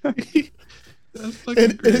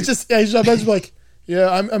it's just H. John Benjamin's like, yeah,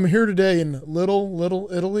 I'm here today in Little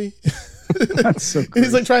Italy. That's so great. And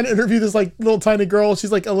he's like trying to interview this like little tiny girl.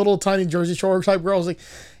 She's like a little tiny Jersey Shore type girl. He's like,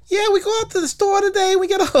 yeah, we go out to the store today. We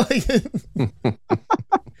get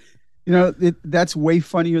that's way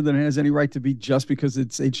funnier than it has any right to be, just because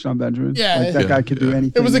it's H. John Benjamin. Yeah, like that guy could do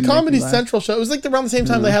anything. It was a Comedy Central show. It was like around the same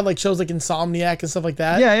time they had like shows like Insomniac and stuff like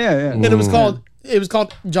that. Yeah. And it was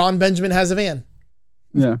called John Benjamin Has a Van.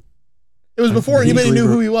 Yeah. It was before anybody knew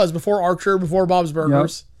who he was. Before Archer. Before Bob's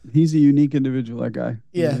Burgers. Yep. He's a unique individual, that guy.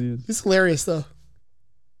 Yeah, really he's hilarious though.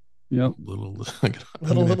 Yep. Little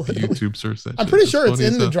YouTube search that. I'm pretty sure it's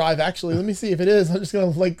in the drive. Actually, let me see if it is. I'm just gonna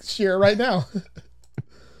like share it right now.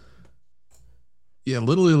 Yeah,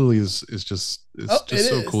 Little Italy is just so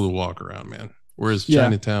is. cool to walk around, man. Whereas Yeah.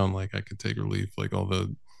 Chinatown, like I could take relief, like all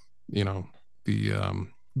the, you know, the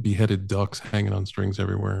beheaded ducks hanging on strings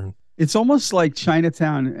everywhere. It's almost like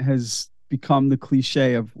Chinatown has become the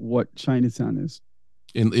cliche of what Chinatown is.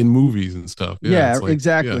 In movies and stuff. Yeah, it's like,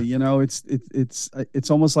 exactly. yeah. You know, it's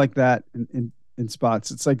almost like that in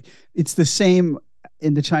spots. It's like it's the same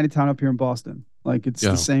in the Chinatown up here in Boston. Like it's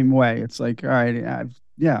the same way. It's like, all right,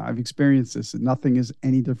 I've experienced this and nothing is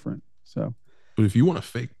any different. So, but if you want a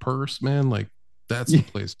fake purse, man, like that's the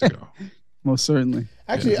place to go. Most certainly.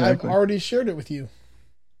 Actually, I've already shared it with you.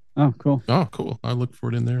 Oh, cool. Oh, cool. I look for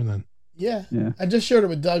it in there then. Yeah. Yeah. I just shared it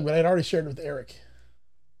with Doug, but I'd already shared it with Eric.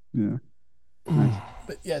 Yeah. Nice.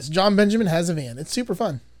 But yes, John Benjamin has a van. It's super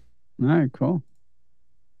fun. All right, cool.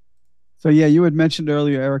 So yeah, you had mentioned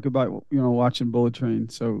earlier, Eric, about watching Bullet Train.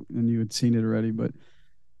 So and you had seen it already, but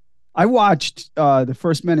I watched the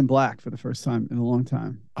first Men in Black for the first time in a long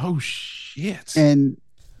time. Oh shit! And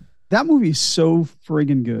that movie is so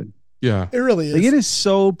friggin' good. Yeah, it really is. Like, it is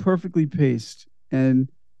so perfectly paced,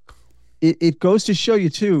 and it goes to show you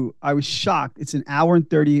too. I was shocked. It's an hour and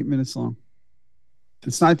 38 minutes long.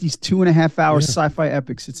 It's not these 2.5 hour sci-fi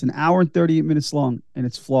epics. It's an hour and 38 minutes long, and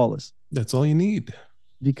it's flawless. That's all you need.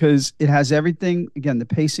 Because it has everything. Again, the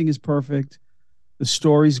pacing is perfect. The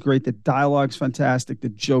story's great. The dialogue's fantastic. The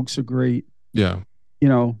jokes are great. Yeah. You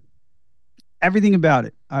know, everything about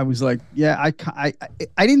it. I was like, yeah,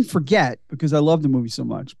 I didn't forget because I love the movie so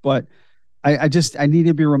much, but I need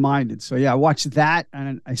to be reminded. So yeah, I watched that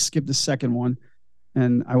and I skipped the second one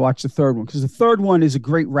and I watched the third one because the third one is a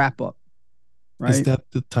great wrap up. Right? Is that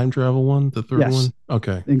the time travel one? The third one?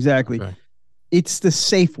 Okay. Exactly. Okay. It's the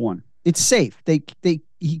safe one. It's safe.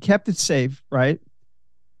 He kept it safe, right?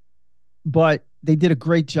 But they did a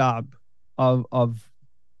great job of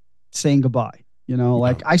saying goodbye. You know,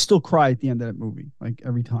 like I still cry at the end of that movie, like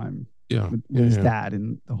every time. Yeah. With his dad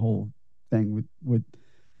and the whole thing with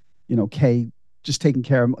Kay just taking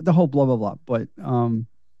care of him, the whole blah blah blah. But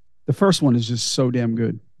the first one is just so damn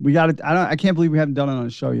good. We got it. I can't believe we haven't done it on a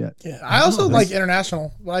show yet. Yeah, I also like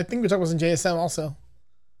International, but I think we talked about in JSM also.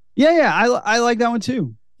 Yeah, I like that one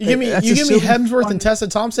too. You give me Hemsworth and Tessa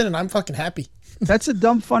Thompson, and I'm fucking happy. That's a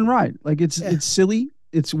dumb fun ride. Like it's silly.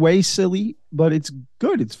 It's way silly, but it's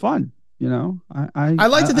good. It's fun. You know, I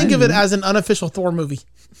like to think of it as an unofficial Thor movie.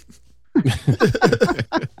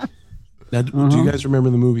 Now, do you guys remember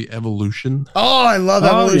the movie Evolution? Oh, I love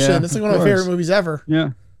Evolution. Yeah, it's like one of my favorite movies ever.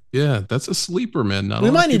 Yeah. Yeah, that's a sleeper, man.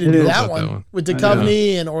 We might need to do that one with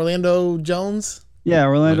Duchovny and Orlando Jones. Yeah,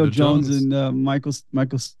 Orlando Jones and Michael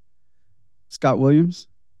Scott Williams.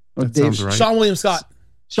 Or that Dave sounds right. Sean William Scott.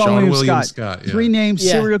 Sean William Scott. Yeah. 3 names,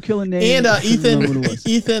 serial killing names. And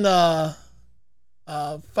Ethan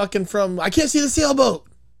fucking from I Can't See the Sailboat.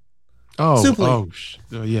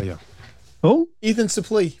 Yeah. Who? Ethan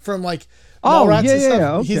Suplee from like Mallrats and stuff.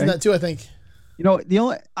 Okay. He's in that too, I think. You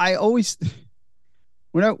know, I always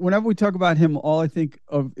whenever we talk about him, all I think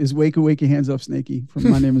of is Wake Awake Hands Up Snakey from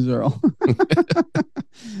My Name is Earl.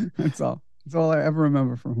 That's all. That's all I ever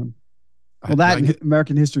remember from him. Well,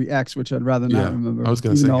 American History X, which I'd rather not remember. I was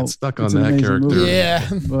going to say, get stuck on that character. Movie. Yeah.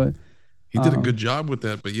 But he did a good job with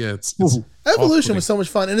that, but yeah, it's Evolution was so much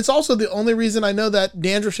fun. And it's also the only reason I know that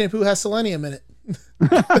dandruff shampoo has selenium in it.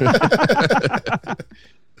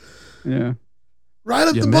 Yeah. Right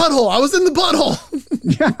up the butthole. I was in the butthole.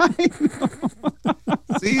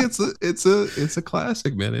 See, it's a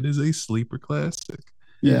classic, man. It is a sleeper classic.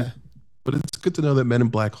 Yeah. But it's good to know that Men in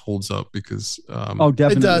Black holds up because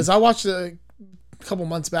definitely. It does. I watched it a couple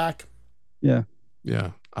months back. Yeah.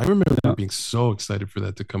 Yeah. I remember being so excited for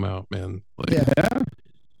that to come out, man. Like,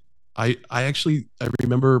 I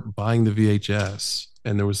remember buying the VHS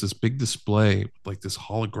and there was this big display, like this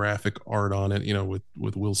holographic art on it,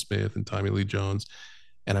 with Will Smith and Tommy Lee Jones.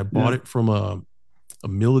 And I bought it from a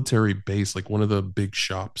military base, like one of the big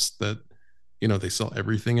shops that, they sell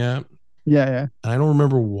everything at. Yeah. And I don't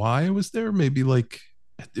remember why I was there. Maybe like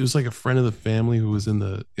it was like a friend of the family who was in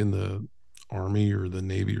the Army or the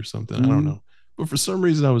Navy or something. I don't know. But for some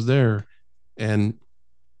reason I was there and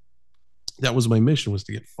that was my mission, was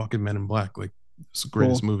to get fucking Men in Black. Like it's the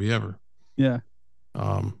greatest movie ever. Yeah.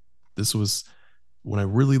 This was when I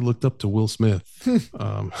really looked up to Will Smith.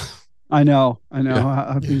 I know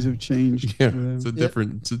how things have changed. Yeah. It's a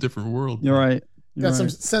different world. You're right. Got some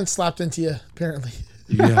sense slapped into you, apparently.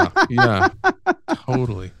 Yeah.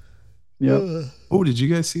 Totally. Yep. Oh, did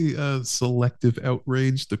you guys see Selective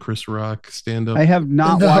Outrage, the Chris Rock stand-up? I have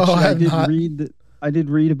not watched it. I did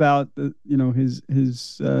read about his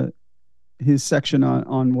section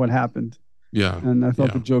on what happened. Yeah. And I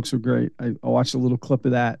thought the jokes were great. I watched a little clip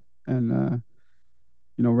of that and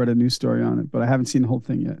read a news story on it, but I haven't seen the whole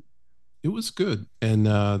thing yet. It was good. And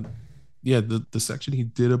yeah, the section he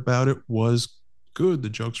did about it was good. The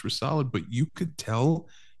jokes were solid, but you could tell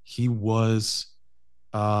he was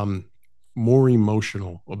more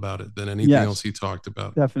emotional about it than anything else he talked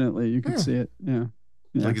about. Definitely. You could see it. Yeah.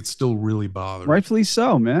 Like it's still really bothering. Rightfully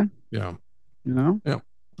so, man. Yeah. Yeah.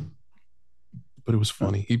 But it was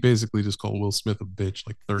funny. He basically just called Will Smith a bitch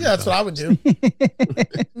like 30 Yeah, that's times. what I would do.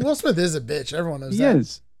 Will Smith is a bitch. Everyone knows that. He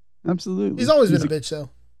is. Absolutely. He's always been a bitch, though.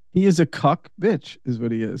 He is a cuck bitch, is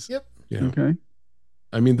what he is. Yep. Yeah. Okay.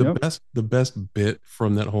 I mean, the best bit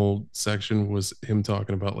from that whole section was him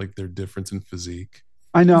talking about like their difference in physique.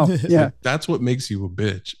 I know. Yeah. Like, that's what makes you a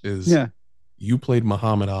bitch is you played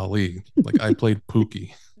Muhammad Ali. Like I played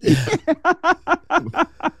Pookie.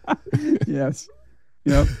 Yes.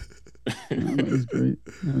 Yep. That was great.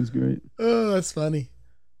 That was great. Oh, that's funny.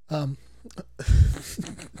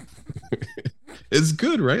 It's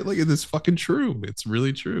good, right? Like it's fucking true. It's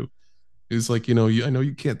really true. It's like, I know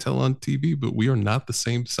you can't tell on TV, but we are not the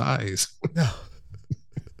same size. No.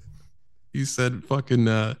 He said fucking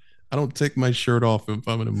I don't take my shirt off if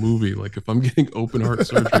I'm in a movie. Like if I'm getting open heart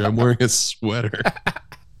surgery, I'm wearing a sweater.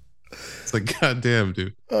 It's like, goddamn,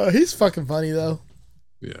 dude. He's fucking funny though.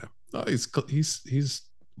 Yeah. No, he's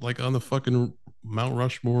like on the fucking Mount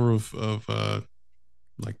Rushmore of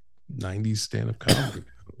like 90s stand-up comedy.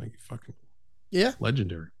 Like fucking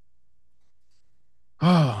legendary.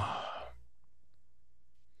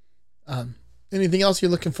 Anything else you're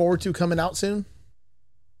looking forward to coming out soon?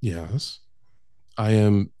 Yes. I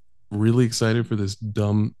am really excited for this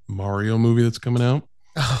dumb Mario movie that's coming out.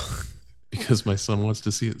 Because my son wants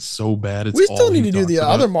to see it so bad. We still need to do the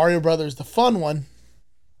other Mario Brothers, the fun one.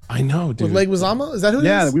 I know, dude. With Leguizamo? Is that who it is?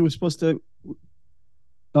 Yeah, we were supposed to.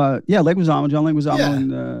 Leguizamo, John Leguizamo,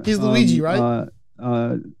 and he's Luigi, right?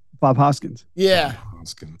 Bob Hoskins. Yeah.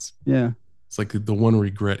 Hoskins. Yeah. It's like the one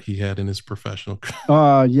regret he had in his professional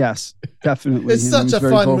career. Yes, definitely. It's such a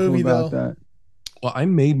fun movie, though. That. Well, I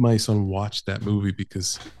made my son watch that movie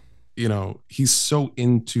because, he's so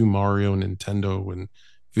into Mario, Nintendo, and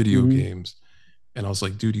video games. And I was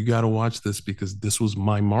like, dude, you got to watch this because this was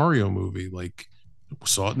my Mario movie. Like,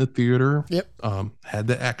 saw it in the theater. Yep. Had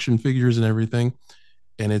the action figures and everything.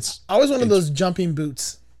 And I was one of those jumping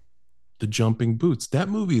boots. The jumping boots. That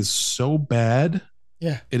movie is so bad.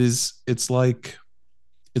 Yeah. It's like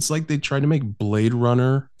they tried to make Blade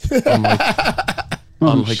Runner on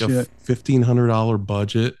like a $1,500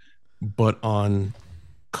 budget, but on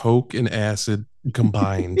coke and acid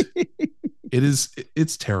combined.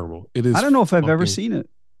 It's terrible. It is. I don't know if I've ever seen it,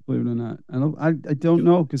 believe it or not. I don't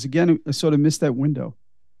know, because again, I sort of missed that window.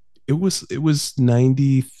 It was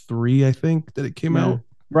 93, I think, that it came out.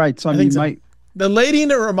 Right. So I mean, the lady in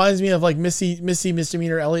it reminds me of like Missy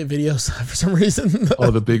Misdemeanor Elliott videos for some reason. Oh,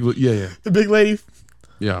 the big, yeah. The big lady.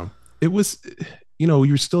 Yeah. It was,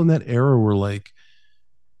 you're still in that era where like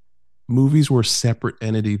movies were a separate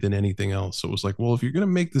entity than anything else. So it was like, well, if you're going to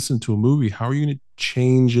make this into a movie, how are you going to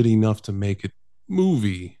change it enough to make it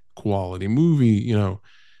movie quality,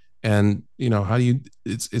 and how do you,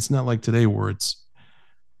 it's not like today where it's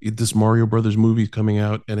this Mario Brothers movie coming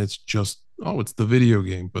out and it's just, it's the video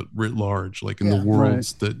game, but writ large, like in the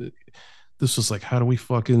worlds that this was like, how do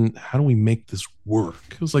we make this work?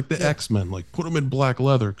 It was like the X-Men, like put them in black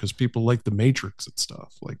leather because people like the Matrix and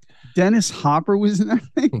stuff. Like Dennis Hopper was in that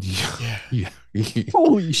thing. Yeah.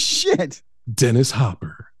 Holy shit. Dennis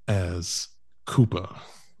Hopper as Koopa.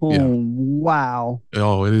 Oh, wow.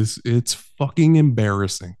 Oh, it's fucking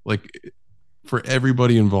embarrassing. Like for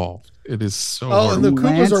everybody involved. It is so hard. And the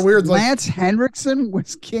Koopas are weird. Lance Henriksen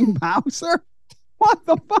was King Bowser? What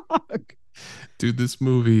the fuck? Dude, this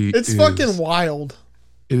movie it's fucking wild.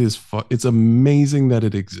 It is it's amazing that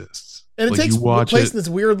it exists. And it like, takes place in this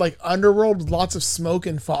weird like underworld with lots of smoke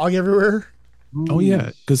and fog everywhere. Oh yeah,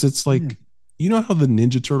 because it's like you know how the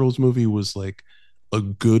Ninja Turtles movie was like a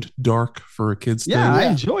good dark for a kid's thing? I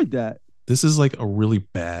enjoyed that. This is like a really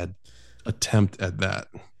bad attempt at that.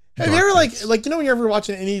 Have you ever like when you're ever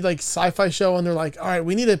watching any like sci-fi show and they're like, all right,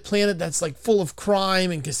 we need a planet that's like full of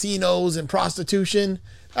crime and casinos and prostitution.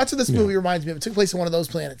 That's what this movie reminds me of. It took place on one of those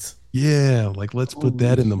planets. Yeah, like let's put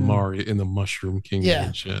that in the Mushroom Kingdom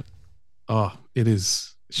and shit. Oh, it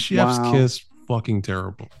is Chef's Kiss, fucking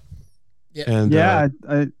terrible. Yeah,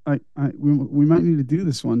 and we might need to do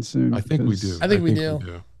this one soon. I think we do. I think we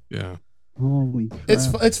do. Yeah. Holy crap.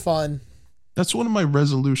 It's fun. That's one of my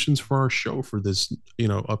resolutions for our show for this,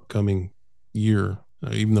 upcoming year.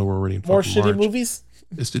 even though we're already in More fucking shitty March, movies.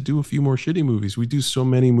 is to do a few more shitty movies. We do so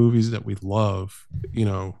many movies that we love.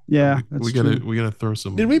 Yeah, we gotta throw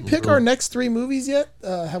some. Did we pick our next 3 movies yet?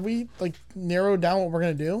 Have we like narrowed down what we're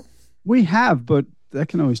gonna do? We have, but that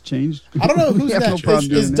can always change. I don't know who's We have no next.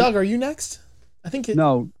 problem Is doing Doug? Are you next? I think.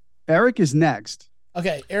 No, Eric is next.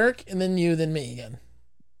 Okay, Eric, and then you, then me again.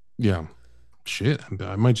 Yeah. Shit,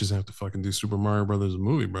 I might just have to fucking do Super Mario Brothers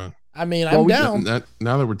movie, bro. I mean, I'm down.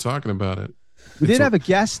 Now that we're talking about it, We did have a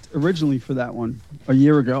guest originally for that one a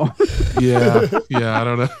year ago. yeah, I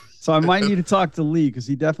don't know. So I might need to talk to Lee because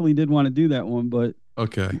he definitely did want to do that one, but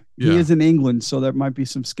Okay, yeah. he is in England, so there might be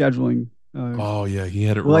some scheduling. Oh yeah, he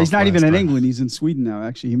had it. Well, he's rough not even last in time. England. He's in Sweden now.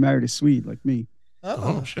 Actually, he married a Swede like me,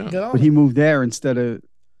 Oh, shit. Get on but it. he moved there instead of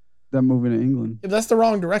them moving to England. If that's the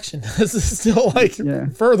wrong direction. This is still like Yeah.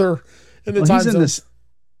 further in the Well, time he's in zone. this.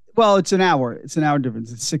 Well, it's an hour. It's an hour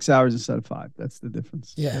difference. It's 6 hours instead of 5. That's the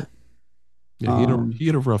difference. Yeah. Yeah, he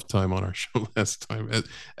had a rough time on our show last time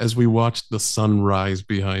as we watched the sun rise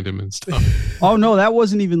behind him and stuff. Oh no, that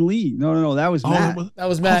wasn't even Lee. No, that was Matt. That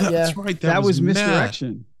was Matt. Yeah. That's right. That was Matt.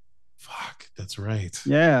 misdirection. Fuck, that's right.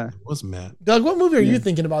 Yeah. It was Matt. Doug, what movie are you Yeah.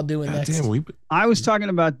 thinking about doing God next? damn, I was talking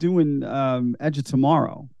about doing Edge of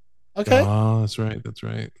Tomorrow, Okay. Oh, that's right. That's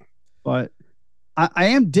right. but I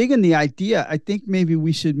am digging the idea. I think maybe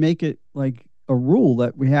we should make it like a rule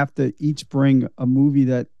that we have to each bring a movie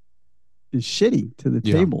that is shitty to the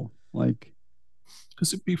Yeah. table. Like,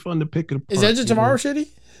 Because it'd be fun to pick it apart. Is Edge of you Tomorrow know? shitty?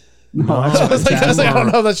 No, I was like, fantastic. I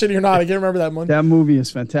don't know if that's shitty or not. I can't remember that one. That movie is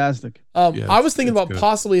fantastic. Yeah, I was thinking it's about good.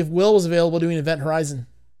 possibly if Will was available doing Event Horizon.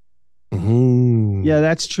 Mhm. Yeah,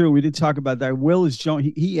 that's true. We did talk about that. Will is Joan.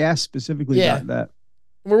 He asked specifically Yeah. about that.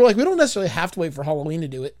 We're like, we don't necessarily have to wait for Halloween to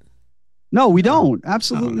do it. No, we don't.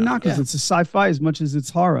 Absolutely No. not, because Yeah. it's a sci-fi as much as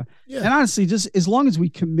it's horror. Yeah. And honestly, just as long as we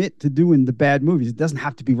commit to doing the bad movies, it doesn't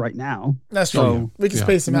have to be right now. That's true. So, We can yeah.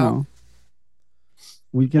 space them You out. know,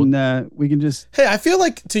 we can just. Hey, I feel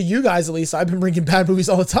like to you guys at least, I've been bringing bad movies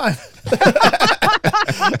all the time.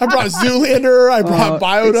 I brought Zoolander. I brought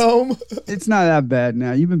Biodome. It's not that bad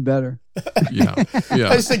now. You've been better. Yeah. I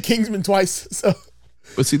Yeah. just said Kingsman twice. So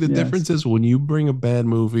But see, the Yes. difference is when you bring a bad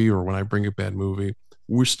movie or when I bring a bad movie,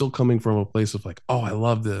 we're still coming from a place of like, oh, I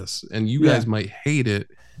love this. And you Yeah. guys might hate it.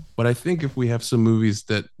 But I think if we have some movies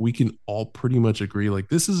that we can all pretty much agree, like,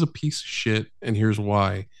 this is a piece of shit, and here's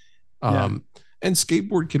why. And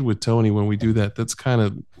Skateboard Kid with Tony, when we do that, that's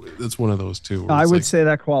one of those two. where I it's would like, say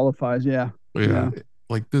that qualifies. Yeah. yeah,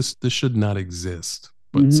 like this should not exist,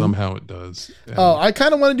 but Mhm. somehow it does. And- I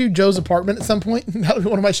kind of want to do Joe's Apartment at some point. That would be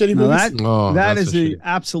one of my shitty No, movies. that that's is a a shitty-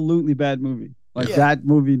 absolutely bad movie. Like Yeah. that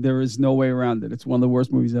movie, there is no way around it. It's one of the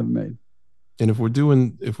worst movies ever made. And if we're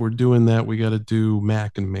doing that, we got to do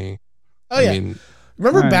Mac and Me. Oh yeah. I mean,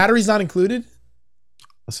 Remember All right. Batteries Not Included?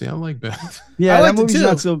 see, I like that. Yeah, I that liked it movie's too.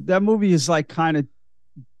 not so. That movie is like kind of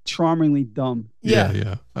charmingly dumb. Yeah.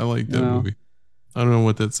 Yeah. I like that You know? movie. I don't know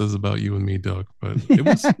what that says about you and me, Doug, but it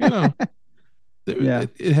was, Yeah.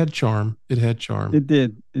 it had charm. It had charm. It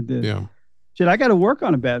did. It did. Yeah. Shit, I got to work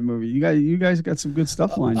on a bad movie. You guys got some good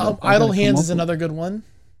stuff lined up. I Idle gotta come Hands up is with- another good one.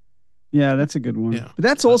 Yeah, that's a good one. Yeah. But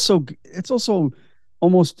it's also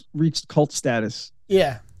almost reached cult status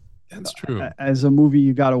Yeah. That's true. as a movie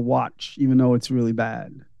you got to watch, even though it's really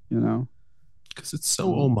bad. You know. Because it's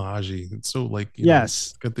so homage-y. It's so like,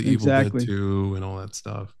 Yes, got the Evil exactly. Dead 2 and all that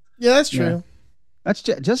stuff. Yeah, that's true. Yeah. That's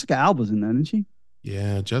Jessica Alba's in that, isn't she?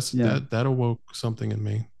 Yeah, just Yeah. that awoke something in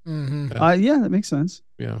me. Mm-hmm. Yeah, that makes sense.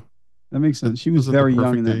 Yeah. That makes sense. She It was was at the very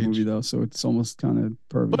young in perfect that age. movie, though, so it's almost kind of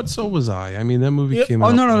perfect. But so was I. I mean, that movie Yep. came Oh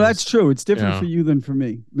out. no, when I that's was- true. It's different Yeah. for you than for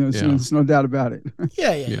me. No, Yeah. there's no doubt about it.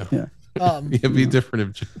 Yeah, yeah. Yeah. Yeah. It'd be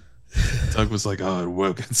different if Doug was like, oh, it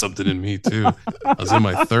woke something in me too. I was in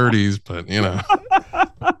my 30s, but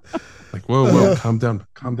like, whoa, calm down.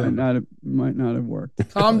 Might not have worked.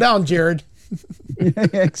 Calm down, Jared. Yeah,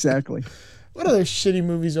 exactly. What other shitty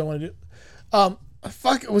movies do I want to do?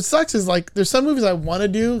 What sucks is like there's some movies I want to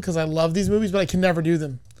do because I love these movies, but I can never do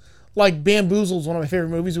them. Like Bamboozle is one of my favorite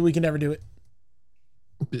movies, but we can never do it.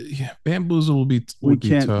 Yeah, Bamboozle will be. We would be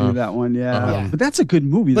can't tough. do that one. Yeah, Yeah. but that's a good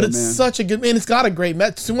movie. But though, it's man. such a good man. It's got a great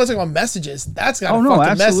message. Too much like on messages. That's got Oh, a no,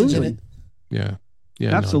 fucking message in absolutely. it. Yeah, yeah,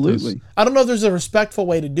 no, it Absolutely. does. I don't know if there's a respectful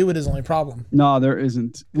way to do it. Is the only problem. No, there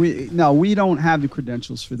isn't. We don't have the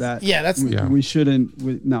credentials for that. Yeah, that's Yeah. We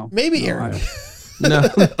shouldn't. No. maybe No, Eric. No,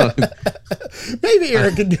 Maybe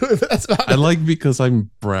Eric could do it, but that's about I it. like because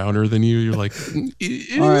I'm browner than you. You're like,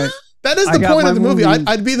 All right. That is I the got point my of the movie. movie.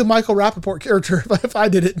 I'd be the Michael Rappaport character if I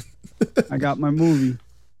did it. I got my movie,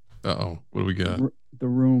 Uh-oh, what do we got? The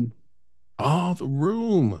Room. Oh, The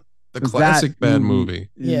Room, the 'Cause classic that bad movie.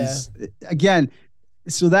 Again,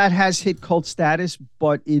 so that has hit cult status,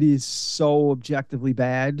 but it is so objectively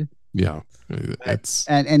bad. Yeah, it's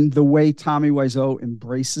and the way Tommy Wiseau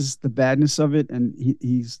embraces the badness of it, and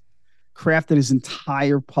he's crafted his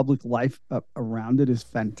entire public life around it, is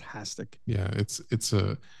fantastic. Yeah, it's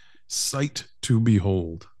a sight to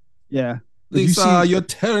behold. Yeah, Lisa, you're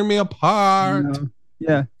tearing me apart.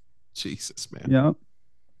 Yeah, Jesus, man. Yeah,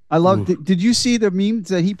 I love. Did you see the memes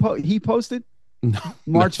that he posted? No,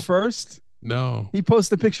 March 1st. No, he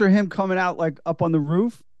posted a picture of him coming out like up on the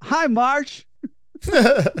roof. Hi, March.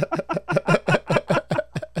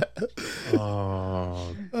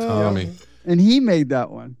 Oh, Tommy. And he made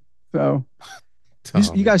that one. So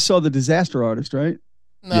you guys saw The Disaster Artist, right?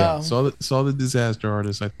 No. Yeah, saw the Disaster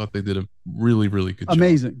Artist. I thought they did a really, really good job.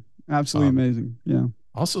 Amazing. Absolutely amazing. Yeah.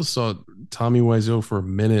 Also saw Tommy Wiseau for a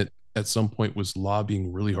minute at some point was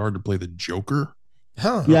lobbying really hard to play the Joker.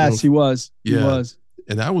 Huh. Yes, he was. Yeah. He was.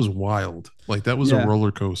 And that was wild. Like that was a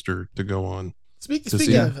roller coaster to go on.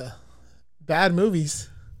 Speaking of bad movies,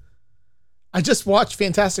 I just watched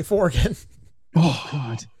Fantastic Four again. Oh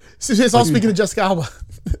God! So it's all speaking of Jessica Alba.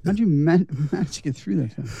 How'd you manage to get through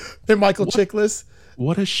that? And Michael Chiklis.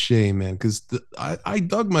 What a shame, man! Because I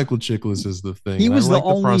dug Michael Chiklis as the thing. He was the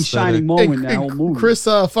only shining moment in that whole movie. Chris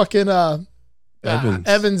Evans as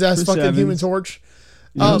Chris fucking Evans. Human Torch.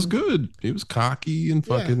 He was good. He was cocky and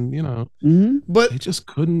fucking, But they just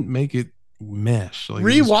couldn't make it mesh. Like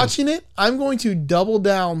rewatching it, I'm going to double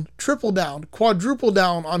down, triple down, quadruple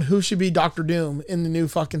down on who should be Doctor Doom in the new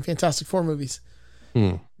fucking Fantastic Four movies.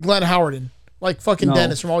 Glenn Howerton, like fucking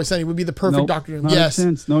Dennis from Always Sunny, would be the perfect Doctor Doom.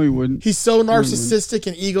 Yes, no, he wouldn't. He's so narcissistic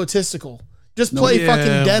and egotistical. Just play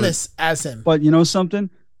fucking Dennis as him. But you know something?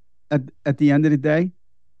 At the end of the day,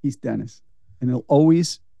 he's Dennis, and he'll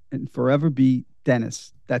always and forever be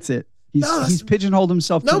Dennis. That's it. He's pigeonholed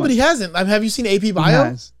himself. No, but he hasn't. Have you seen AP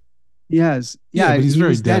Bio? He has. Yeah, but he's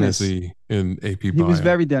very Dennis. Dennis-y in AP Bio. He was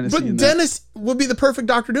very Dennis. But Dennis would be the perfect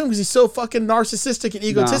Doctor Doom because he's so fucking narcissistic and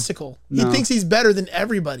egotistical. He thinks he's better than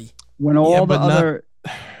everybody. When all the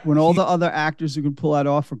other actors who can pull that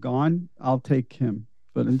off are gone, I'll take him.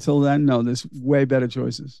 But until then, no, there's way better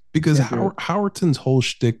choices. Because Howerton's whole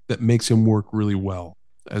shtick that makes him work really well,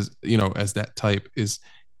 as that type, is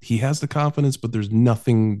he has the confidence, but there's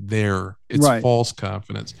nothing there. It's false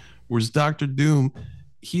confidence. Whereas Doctor Doom,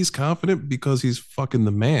 he's confident because he's fucking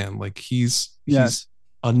the man. Like he's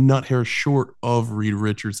a nut hair short of Reed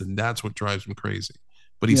Richards, and that's what drives him crazy.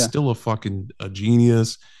 But he's still a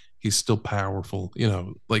genius. He's still powerful.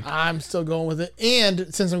 Like I'm still going with it.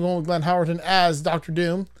 And since I'm going with Glenn Howerton as Doctor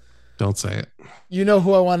Doom, don't say it. You know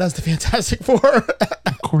who I want as the Fantastic Four.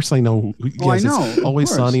 Of course I know. I know. It's Always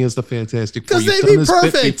Sunny is the Fantastic Four. Because they'd be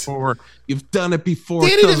perfect. You've done it before.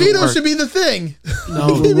 Danny DeVito should be the Thing.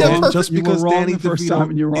 No, just because Danny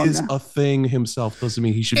DeVito is a thing himself doesn't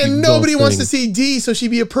mean he should be the Thing. And nobody wants to see Dee, so she'd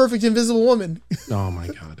be a perfect Invisible Woman. Oh my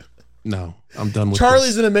God. No, I'm done with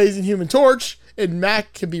Charlie's an amazing Human Torch, and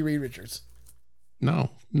Mac can be Reed Richards. No,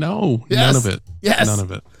 yes. None of it. Yes. None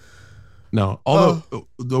of it. No,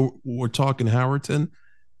 although we're talking Howerton,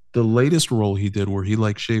 the latest role he did where he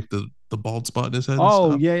like shaved the bald spot in his head.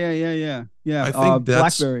 Oh, yeah. I think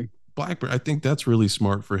that's Blackberry. I think that's really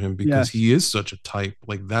smart for him because he is such a type.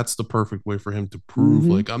 Like that's the perfect way for him to prove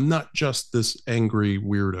like I'm not just this angry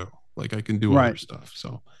weirdo. Like I can do other stuff.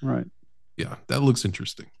 So yeah, that looks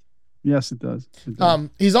interesting. Yes, it does.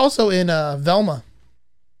 He's also in Velma.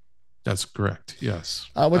 That's correct. Yes,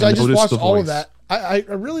 which I just watched all of that. I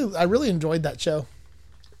really enjoyed that show.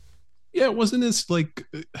 Yeah, it wasn't as like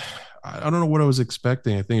I don't know what I was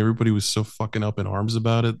expecting. I think everybody was so fucking up in arms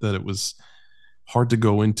about it that it was hard to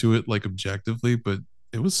go into it like objectively, but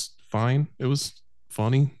it was fine. It was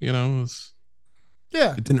funny, It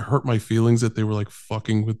didn't hurt my feelings that they were like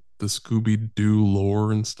fucking with the Scooby-Doo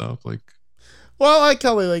lore and stuff. Like, well, I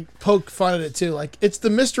kind of like poke fun at it too. Like it's the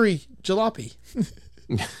mystery jalopy.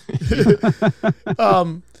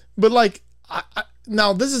 But like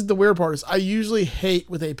now this is the weird part is I usually hate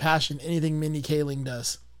with a passion anything Mindy Kaling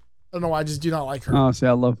does. I don't know why, I just do not like her. Oh, see,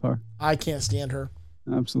 I love her. I can't stand her.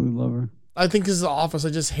 Absolutely love her. I think this is The Office. I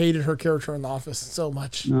just hated her character in The Office so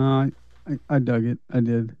much. No, I dug it. I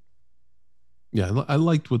did. Yeah, I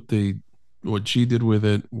liked what she did with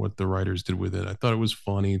it, what the writers did with it. I thought it was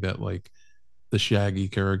funny that like the Shaggy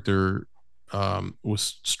character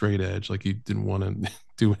was straight edge, like he didn't want to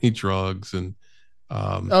do any drugs and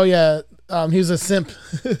he was a simp.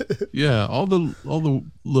 Yeah, all the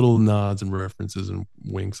little nods and references and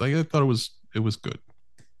winks. Like I thought it was good.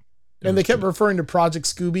 And they kept referring to Project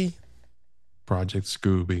Scooby.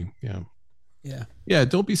 Yeah.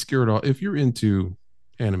 Don't be scared off if you're into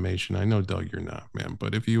animation. I know, Doug, you're not, man.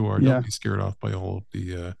 But if you are, don't be scared off by all of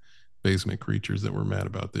the basement creatures that were mad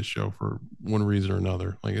about this show for one reason or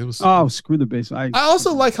another. Like it was. Oh, screw the basement. I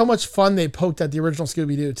also like how much fun they poked at the original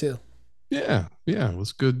Scooby-Doo too. Yeah, it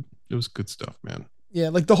was good. It was good stuff, man. Yeah,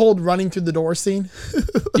 like the whole running through the door scene.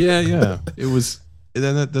 yeah. It was.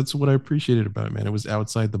 That's what I appreciated about it, man. It was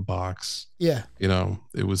outside the box. Yeah.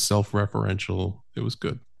 It was self-referential. It was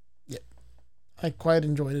good. Yeah, I quite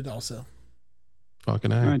enjoyed it also.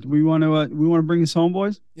 Fucking all right, we want to bring this home,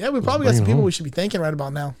 boys. Yeah, we probably got some people we should be thanking right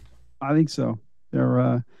about now. I think so. They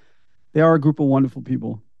are a group of wonderful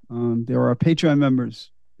people. They are our Patreon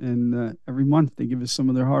members, and every month they give us some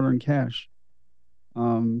of their hard-earned cash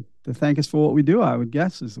to thank us for what we do. I would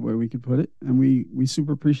guess is the way we could put it, and we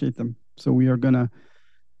super appreciate them. So we're gonna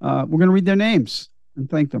read their names and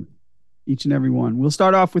thank them, each and every one. We'll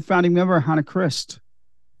start off with founding member Hannah Christ.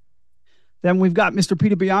 Then we've got Mr.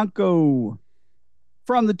 Peter Bianco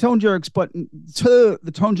from the Tone Jerks Button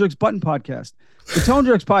podcast. The Tone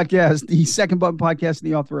Jerks podcast, the Second Button podcast,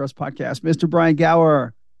 and the Author Us podcast. Mr. Brian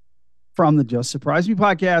Gower from the Just Surprise Me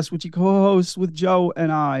podcast, which he co-hosts with Joe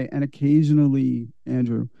and I, and occasionally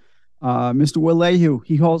Andrew. Mr. Will Lehue,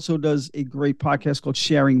 he also does a great podcast called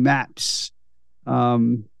Sharing Maps.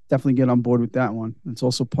 Definitely get on board with that one. It's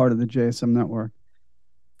also part of the JSM network.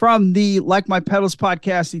 From the Like My Pedals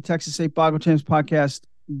podcast, the Texas State Boggle Champs podcast,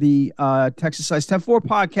 the Texas Size 10-4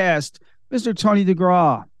 podcast, Mr. Tony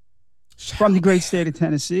DeGraw. From the great state of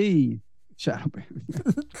Tennessee,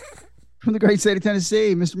 from the great state of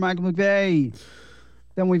Tennessee, Mr. Michael McVeigh.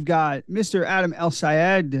 Then we've got Mr. Adam El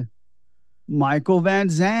Sayed, Michael Van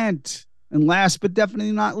Zant, and last but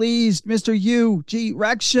definitely not least, Mr. U.G.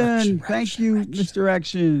 Rection. Thank you, Mr.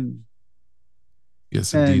 Rection.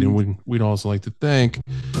 Yes, indeed. And we'd also like to thank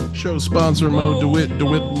show sponsor Mo DeWitt,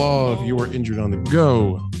 DeWitt Law. If you are injured on the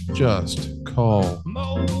go, just call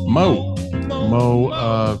Mo.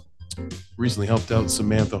 Mo recently helped out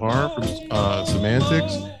Samantha Har from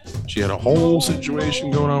Semantics. She had a whole situation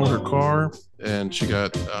going on with her car, and she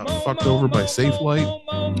got fucked over by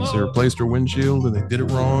Safelite. So they replaced her windshield, and they did it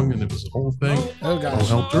wrong, and it was a whole thing. Oh, gosh. Mo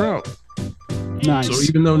helped her out. Nice. So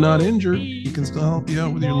even though not injured, he can still help you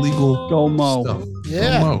out with your legal stuff.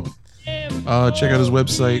 Yeah. Go Mo. Check out his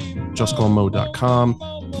website, justcallmo.com.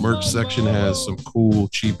 Merch section has some cool,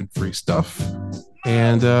 cheap, and free stuff.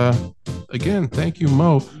 And again, thank you,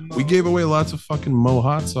 Mo. We gave away lots of fucking Mo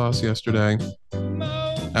hot sauce yesterday.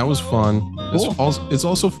 That was fun. Cool. It's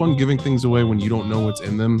also fun giving things away when you don't know what's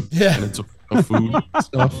in them. Yeah. And it's a food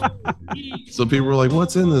stuff. So people were like,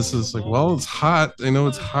 "What's in this?" It's like, well, it's hot. I know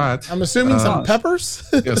it's hot. I'm assuming some peppers.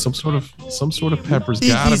 Yeah, some sort of peppers. Eat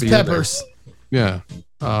gotta these be peppers. Yeah.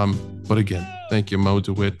 But again, thank you, Mo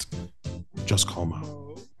DeWitt. Just call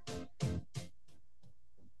Mo.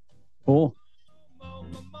 Cool.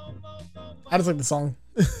 I just like the song.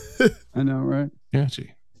 I know, right? Yeah,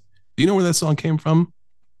 gee. Do you know where that song came from?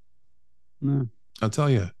 No. I'll tell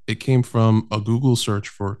you. It came from a Google search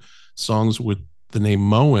for songs with the name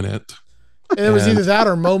Mo in it. And it was either that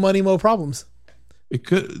or Mo Money, Mo Problems. It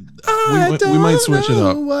could. We might switch it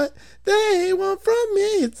up. What they want from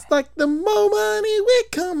me. It's like the Mo money we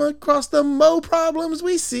come across, the Mo problems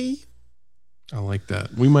we see. I like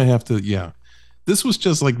that. We might have to. Yeah. This was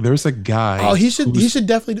just like there's a guy. Oh, he should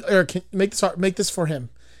definitely make this for him.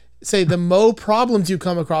 Say the Mo problems you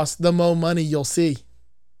come across, the Mo money you'll see.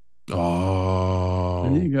 Oh,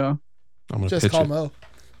 there you go. I'm gonna just pitch call it. Mo.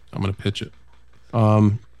 I'm gonna pitch it.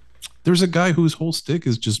 There's a guy whose whole stick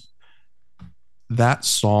is just that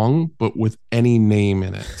song, but with any name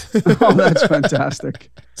in it. Oh, that's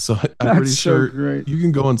fantastic. So I'm pretty sure great. You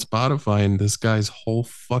can go on Spotify and this guy's whole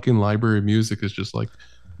fucking library of music is just like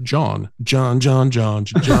John.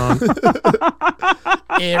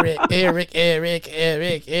 Eric.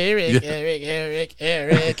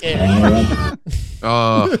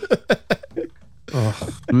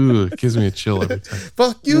 It gives me a chill every time.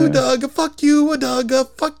 Fuck you, Doug. Fuck you, Doug.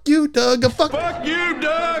 Fuck you, Doug. Fuck you,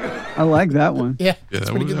 Doug. I like that one. Yeah, that's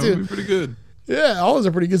pretty good too. too. Pretty good. Yeah, all those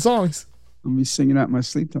are pretty good songs. I'll be singing out in my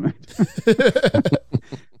sleep tonight.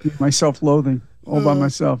 My self-loathing all by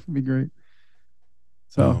myself would be great.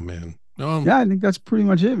 So, oh man. Yeah, I think that's pretty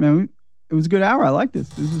much it, man. It was a good hour. I liked this.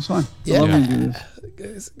 This was fun. Yeah,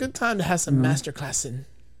 it's a good time to have some masterclass in.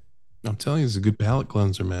 I'm telling you, it's a good palate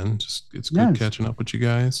cleanser, man. It's good catching up with you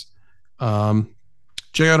guys.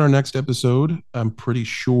 Check out our next episode. I'm pretty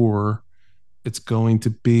sure it's going to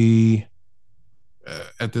be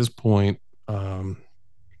at this point.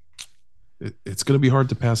 It's going to be hard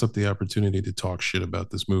to pass up the opportunity to talk shit about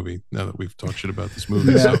this movie. Now that we've talked shit about this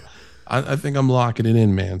movie, so I think I'm locking it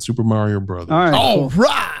in, man. Super Mario Brothers. All right. All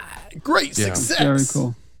right. Great success. Very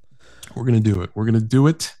cool. We're going to do it. We're going to do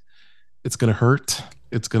it. It's going to hurt.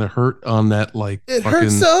 It's going to hurt on that, like, It fucking,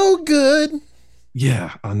 hurts so good.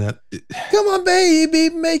 Yeah, on that. Come on, baby,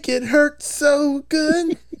 make it hurt so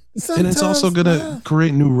good. And it's also going to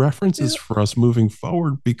create new references for us moving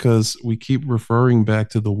forward because we keep referring back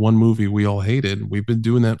to the one movie we all hated. We've been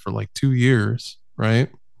doing that for like 2 years, right?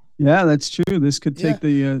 Yeah, that's true. This could take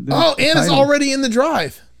the and it's already in the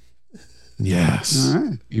drive. Yes. All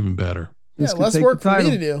right. Even better. Yeah, less work for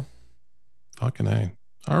me to do. Fucking A.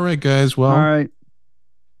 All right, guys. Well, all right.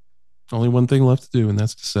 Only one thing left to do, and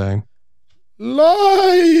that's to say, lights.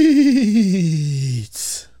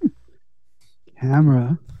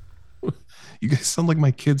 Camera. You guys sound like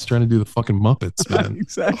my kids trying to do the fucking Muppets, man.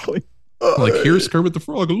 Exactly. Like, here's Kermit the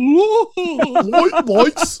Frog.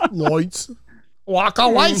 Lights. Waka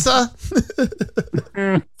Wisa.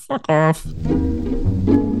 Fuck off.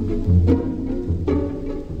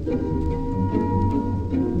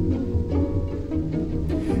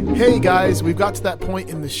 Hey guys, we've got to that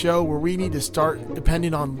point in the show where we need to start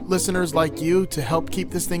depending on listeners like you to help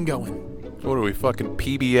keep this thing going. What are we, fucking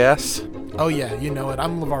PBS? Oh yeah, you know it.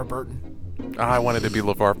 I'm LeVar Burton. I wanted to be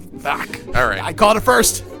LeVar. Fuck. All right. I called it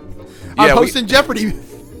first. I'm hosting Jeopardy.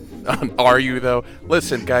 Are you, though?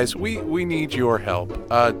 Listen, guys, we need your help.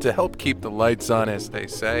 To help keep the lights on, as they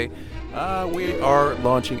say, we are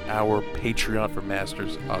launching our Patreon for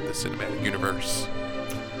Masters of the Cinematic Universe.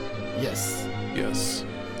 Yes. Yes.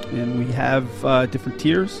 And we have different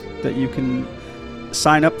tiers that you can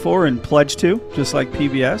sign up for and pledge to, just like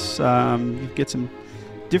PBS. You get some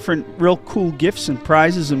different real cool gifts and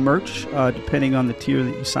prizes and merch, depending on the tier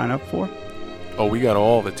that you sign up for. Oh, we got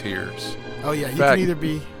all the tiers. Oh, yeah. You can either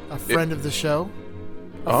be a friend of the show,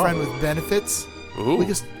 a friend with benefits. Ooh.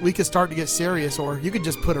 We could start to get serious, or you could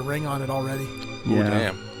just put a ring on it already. Ooh, yeah.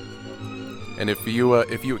 Damn. And if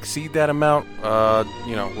you exceed that amount,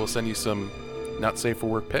 we'll send you some not safe for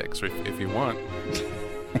work pics if you want.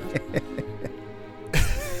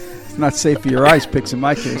 It's not safe for your eyes pics in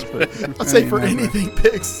my case, but not safe for anything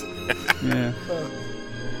pics. Yeah.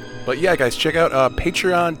 But yeah, guys, check out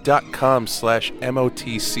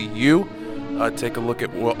patreon.com/MOTCU. Take a look at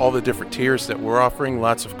all the different tiers that we're offering.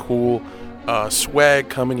 Lots of cool swag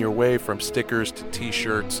coming your way, from stickers to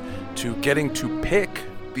t-shirts to getting to pick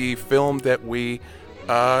the film that we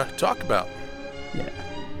talk about. Yeah.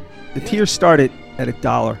 The tiers start at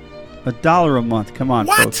 $1. $1 a month. Come on,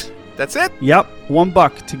 folks. That's it? Yep.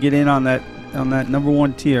 $1 to get in on that number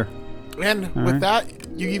one tier. And with that,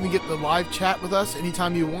 you even get the live chat with us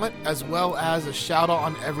anytime you want, as well as a shout out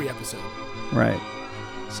on every episode. Right.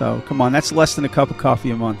 So come on, that's less than a cup of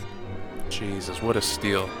coffee a month. Jesus, what a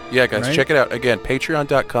steal. Yeah, guys, check it out. Again,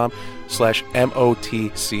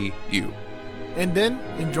 patreon.com/MOTCU. And then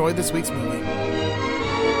enjoy this week's movie.